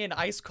coming in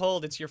ice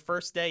cold, it's your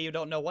first day, you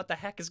don't know what the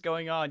heck is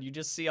going on. You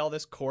just see all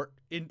this court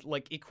in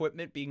like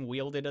equipment being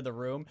wheeled into the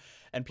room,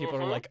 and people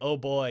are Mm-hmm. like, "Oh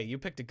boy, you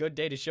picked a good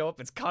day to show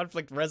up. It's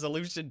conflict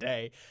resolution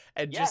day."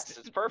 And Yes, just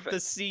it's the perfect.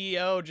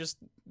 CEO just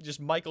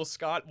Michael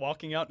Scott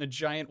walking out in a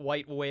giant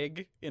white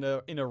wig in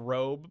a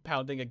robe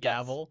pounding a Yes.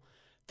 gavel.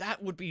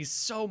 That would be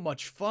so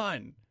much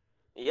fun.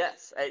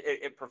 Yes,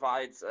 it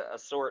provides a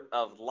sort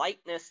of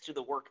lightness to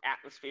the work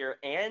atmosphere,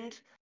 and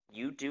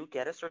you do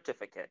get a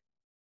certificate.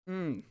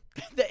 Mm.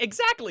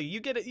 Exactly. You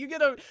get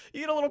a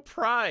little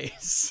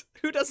prize.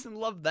 Who doesn't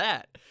love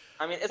that?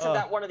 I mean, isn't Uh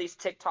that one of these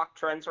TikTok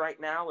trends right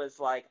now? Is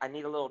like, I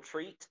need a little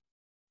treat.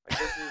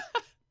 Like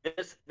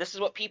this is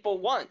what people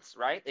want,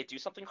 right? They do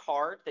something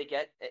hard, they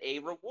get a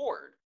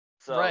reward.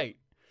 So right.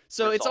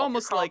 So it's resolve your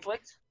almost like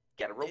conflict,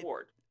 get a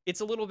reward. it's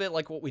a little bit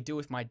like what we do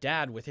with my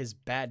dad with his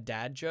bad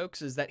dad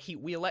jokes is that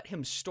we let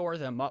him store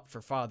them up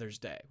for Father's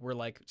Day. We're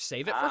like,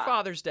 save it for Ah,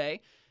 Father's Day.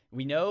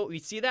 We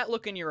see that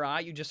look in your eye.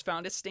 You just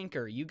found a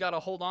stinker. You got to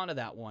hold on to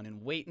that one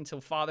and wait until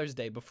Father's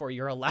Day before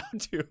you're allowed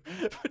to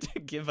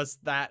give us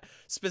that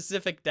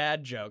specific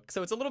dad joke.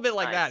 So it's a little bit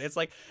like that. nice. It's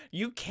like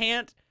you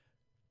can't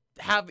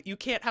have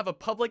a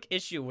public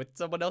issue with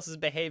someone else's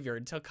behavior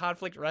until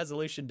Conflict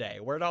Resolution Day,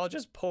 where it all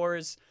just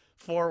pours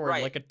forward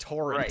Right, like a right.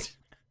 torrent.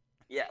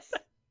 Yes.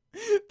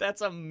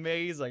 That's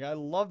amazing. I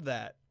love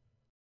that.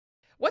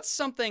 What's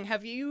something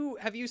have you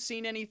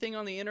seen anything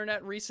on the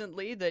internet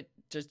recently that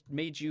just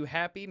made you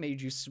happy,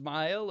 made you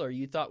smile, or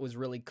you thought was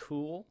really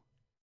cool?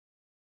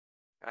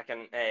 I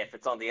can, hey, if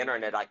it's on the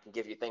internet, I can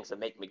give you things that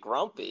make me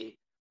grumpy.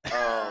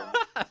 Um,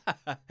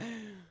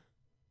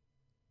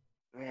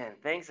 Man,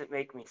 things that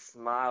make me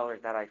smile or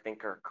that I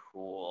think are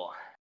cool.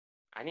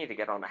 I need to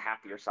get on the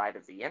happier side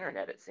of the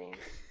internet, it seems.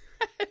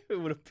 It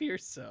would appear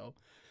so.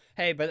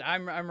 Hey, but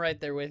I'm right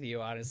there with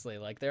you, honestly.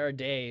 Like there are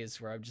days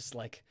where I'm just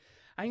like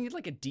I need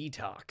like a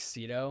detox,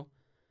 you know?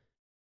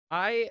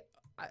 I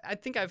I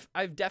think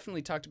I've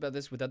definitely talked about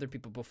this with other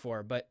people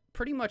before, but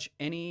pretty much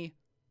any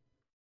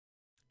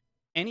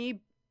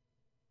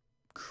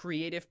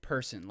creative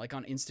person like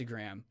on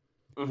Instagram,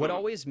 what Hmm.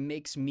 always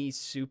makes me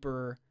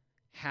super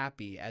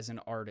happy as an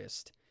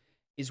artist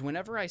is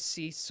whenever I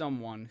see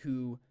someone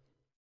who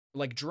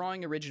like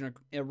drawing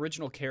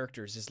original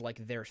characters is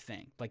like their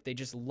thing. Like they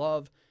just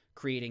love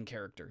creating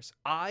characters.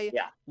 I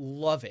Yeah.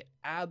 love it.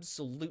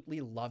 Absolutely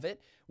love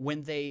it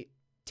when they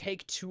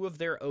take two of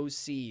their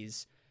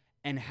OCs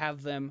and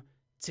have them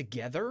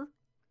together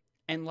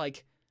and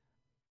like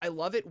I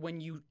love it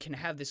when you can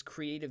have this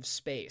creative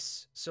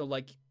space. So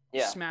like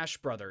Yeah. Smash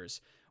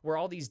Brothers, where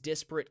all these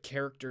disparate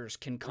characters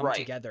can come Right.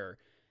 together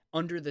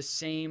under the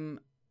same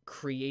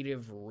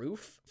creative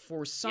roof for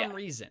Yeah. some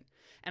reason.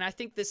 And I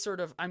think this sort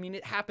of, I mean,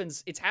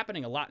 it's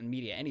happening a lot in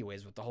media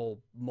anyways with the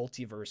whole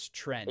multiverse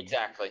trend.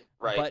 Exactly.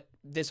 Right. But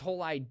this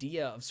whole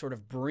idea of sort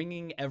of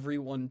bringing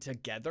everyone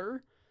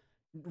together,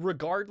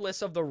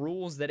 regardless of the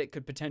rules that it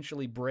could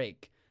potentially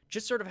break,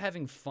 just sort of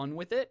having fun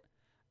with it.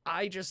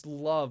 I just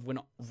love when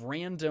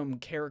random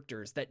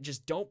characters that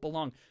just don't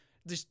belong,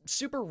 just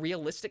super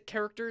realistic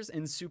characters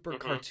and super Hmm.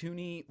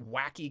 cartoony,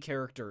 wacky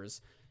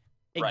characters,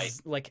 Right.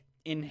 like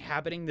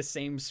inhabiting the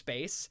same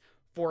space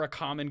for a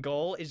common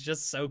goal is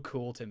just so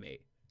cool to me.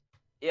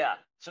 Yeah.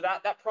 So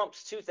that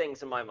prompts two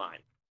things in my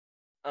mind.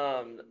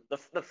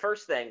 The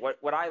first thing,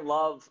 what I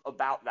love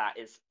about that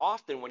is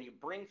often when you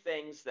bring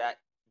things that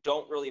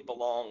don't really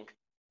belong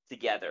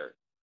together,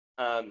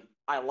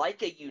 I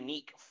like a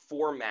unique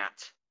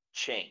format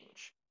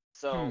change.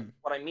 So Hmm.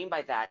 what I mean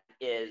by that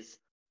is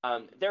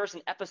there was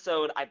an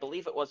episode, I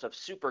believe it was of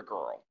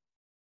Supergirl.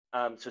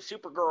 So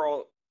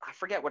Supergirl, I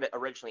forget what it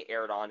originally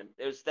aired on.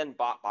 It was then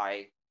bought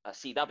by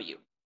CW,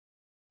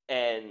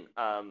 and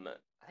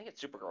I think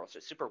it's Supergirl. So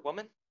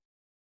Superwoman,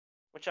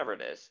 whichever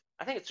it is.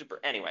 I think it's Super.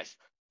 Anyways,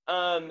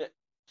 um,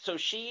 so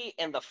she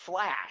and the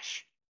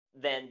Flash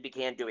then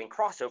began doing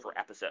crossover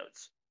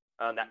episodes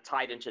that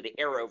tied into the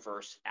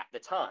Arrowverse at the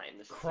time.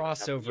 This is several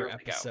Crossover years ago.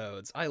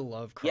 episodes. I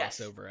love Yes,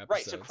 crossover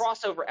right. So episodes.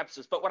 crossover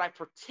episodes. But what I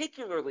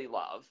particularly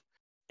love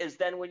is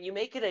then when you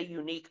make it a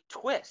unique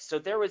twist. So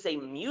there was a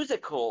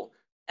musical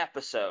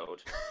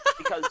episode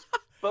because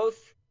both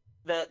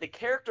the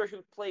character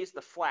who plays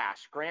the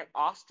Flash, Grant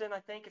Austin, I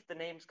think, if the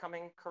name's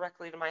coming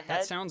correctly to my That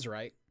head, sounds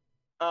right.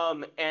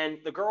 and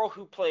the girl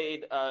who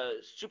played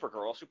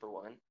Supergirl,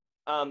 Superwoman,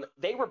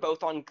 they were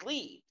both on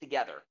Glee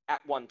together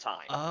at one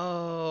time.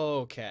 Oh,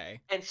 okay.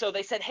 And so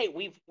they said, "Hey,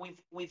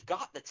 we've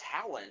got the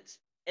talent,"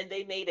 and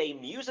they made a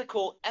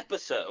musical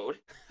episode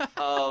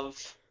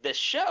of this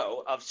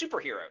show of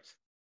superheroes,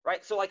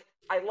 right? So like,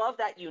 I love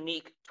that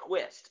unique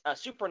twist.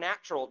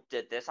 Supernatural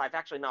did this. I've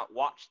actually not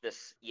watched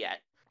this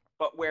yet,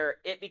 but where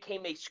it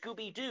became a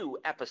Scooby Doo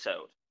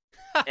episode,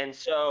 and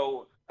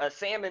so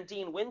Sam and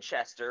Dean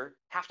Winchester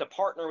have to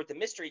partner with the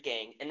Mystery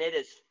Gang, and it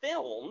is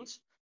filmed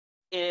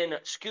in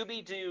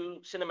Scooby Doo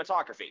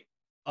cinematography.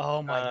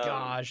 Oh my Um,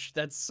 gosh,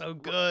 that's so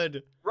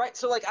good. right.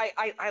 So like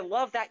I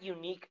love that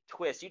unique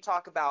twist. You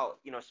talk about,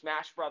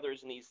 Smash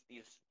Brothers and these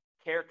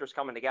characters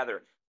coming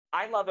together.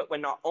 I love it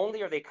when not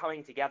only are they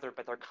coming together,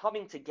 but they're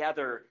coming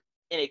together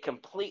in a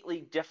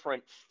completely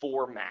different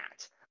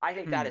format. I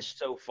think that Hmm. is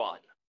so fun.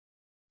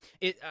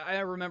 I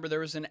remember there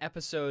was an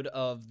episode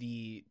of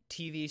the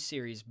TV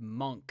series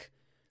Monk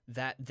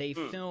that they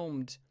Mm,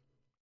 filmed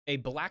a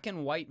black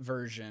and white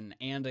version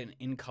and an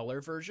in color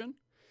version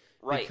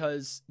right.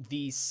 because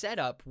the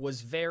setup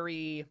was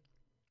very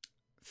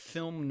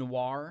film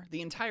noir.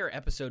 The entire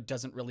episode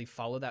doesn't really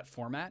follow that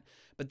format,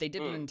 but they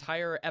did an Mm,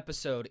 entire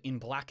episode in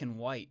black and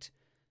white.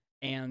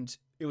 And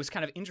it was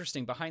kind of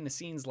interesting behind the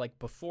scenes, like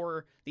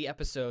before the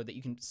episode that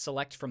you can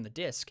select from the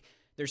disc,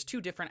 there's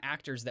two different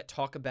actors that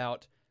talk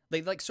about,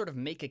 they like sort of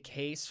make a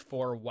case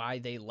for why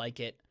they like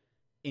it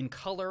in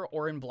color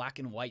or in black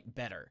and white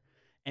better.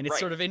 And it's right.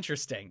 sort of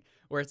interesting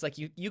where it's like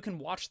you can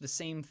watch the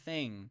same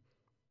thing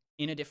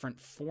in a different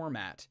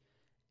format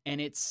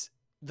and it's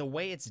the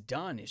way it's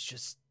done is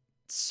just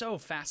so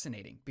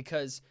fascinating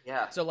because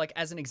Yeah. so like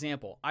as an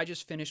example, I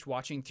just finished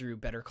watching through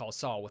Better Call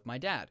Saul with my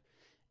dad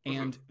Hmm.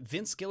 and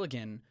Vince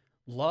Gilligan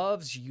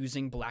loves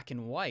using black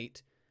and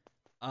white.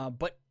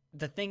 But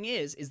the thing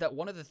is that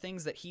one of the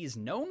things that he's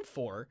known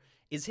for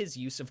is his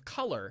use of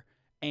color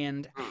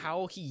and Mm,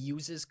 how he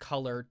uses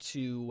color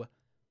to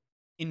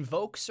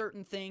invoke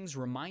certain things,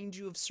 remind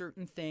you of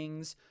certain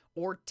things,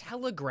 or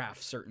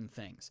telegraph certain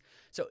things.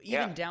 So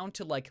yeah. even down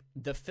to like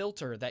the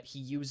filter that he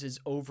uses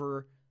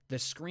over the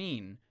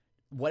screen,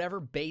 whatever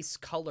base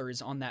color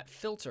is on that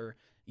filter,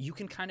 you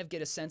can kind of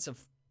get a sense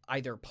of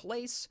either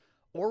place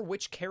or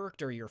which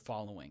character you're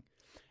following.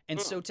 And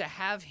Mm, so to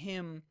have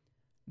him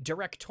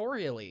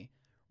directorially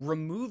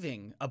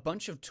removing a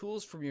bunch of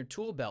tools from your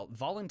tool belt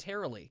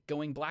voluntarily,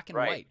 going black and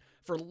right. white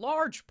for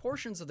large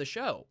portions of the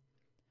show,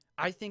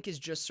 I think is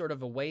just sort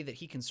of a way that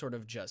he can sort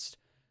of just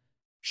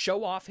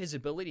show off his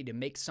ability to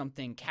make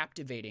something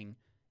captivating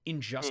in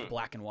just Mm.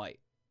 black and white.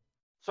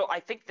 So I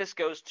think this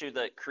goes to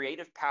the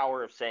creative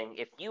power of saying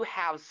if you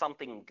have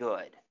something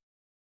good,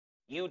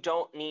 you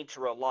don't need to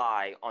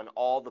rely on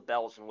all the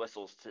bells and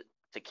whistles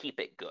to keep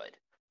it good.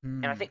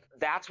 And I Hmm. think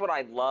that's what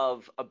I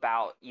love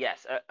about,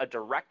 yes, a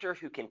director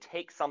who can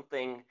take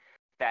something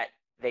that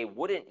they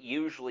wouldn't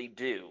usually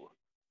do.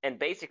 And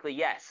basically,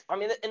 yes, I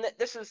mean, and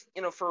this is,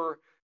 for,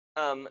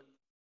 um,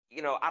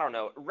 I don't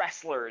know,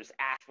 wrestlers,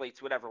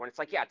 athletes, whatever, when it's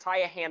like, yeah, tie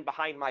a hand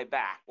behind my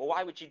back. Well,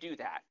 why would you do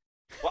that?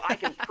 Well, I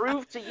can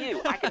prove to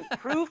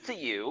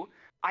you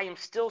I am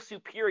still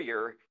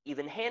superior,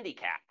 even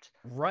handicapped.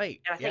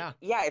 Right. And I think, Yeah.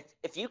 yeah,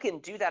 if you can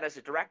do that as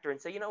a director and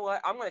say, you know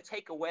what, I'm going to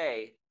take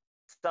away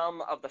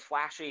some of the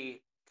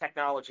flashy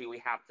technology we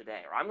have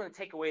today, or I'm going to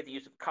take away the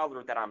use of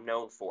color that I'm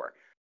known for,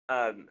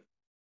 um,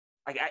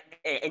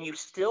 and you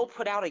still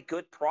put out a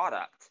good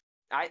product.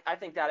 I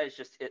think that is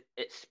just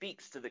it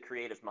speaks to the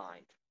creative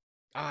mind.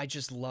 I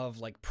just love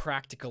like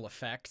practical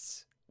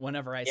effects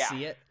whenever I Yeah,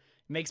 see it.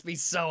 Makes me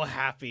so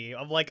happy.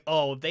 I'm like,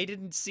 oh, they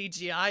didn't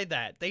CGI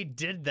that. They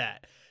did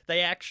that.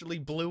 They actually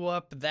blew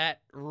up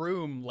that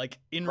room like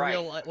in right.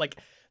 real life. Like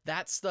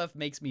that stuff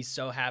makes me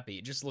so happy.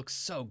 It just looks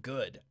so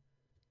good.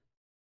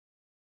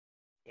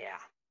 Yeah.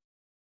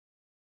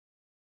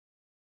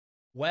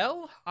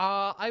 Well,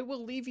 I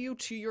will leave you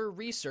to your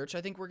research.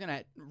 I think we're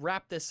gonna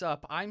wrap this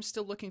up. I'm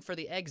still looking for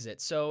the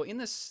exit. So in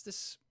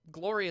this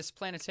glorious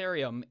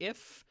planetarium,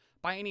 if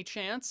by any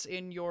chance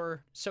in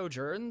your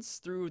sojourns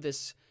through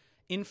this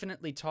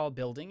infinitely tall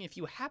building, if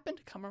you happen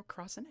to come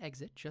across an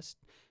exit, just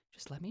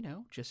let me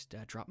know. Just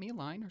drop me a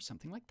line or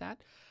something like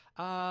that.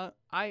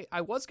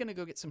 I was gonna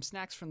go get some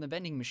snacks from the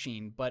vending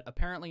machine, but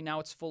apparently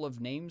now it's full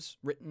of names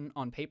written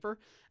on paper,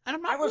 and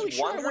I'm I not was really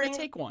sure I want to wondering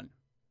take one.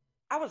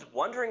 I was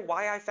wondering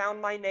why I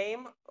found my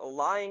name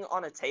lying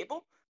on a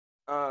table.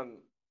 Um,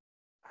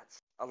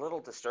 that's a little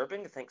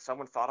disturbing to think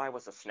someone thought I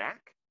was a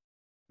snack.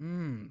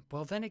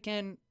 Well, then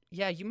again,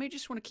 yeah, you may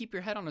just want to keep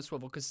your head on a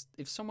swivel because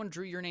if someone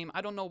drew your name,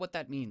 I don't know what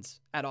that means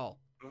at all.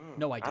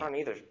 No I idea. don't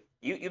either.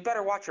 You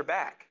better watch your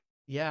back.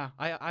 Yeah,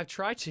 I've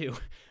tried to.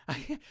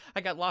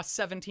 I got lost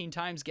 17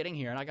 times getting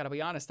here, and I gotta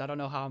be honest, I don't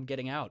know how I'm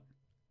getting out.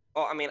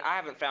 Well, I mean, I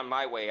haven't found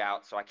my way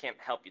out, so I can't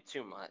help you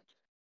too much.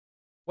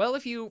 Well,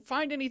 if you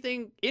find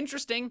anything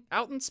interesting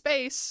out in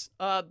space,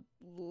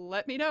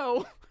 let me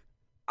know.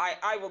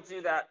 I will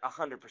do that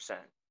 100%.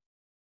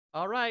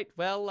 All right.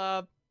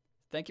 Well,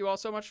 thank you all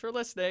so much for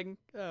listening.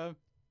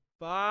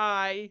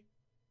 Bye.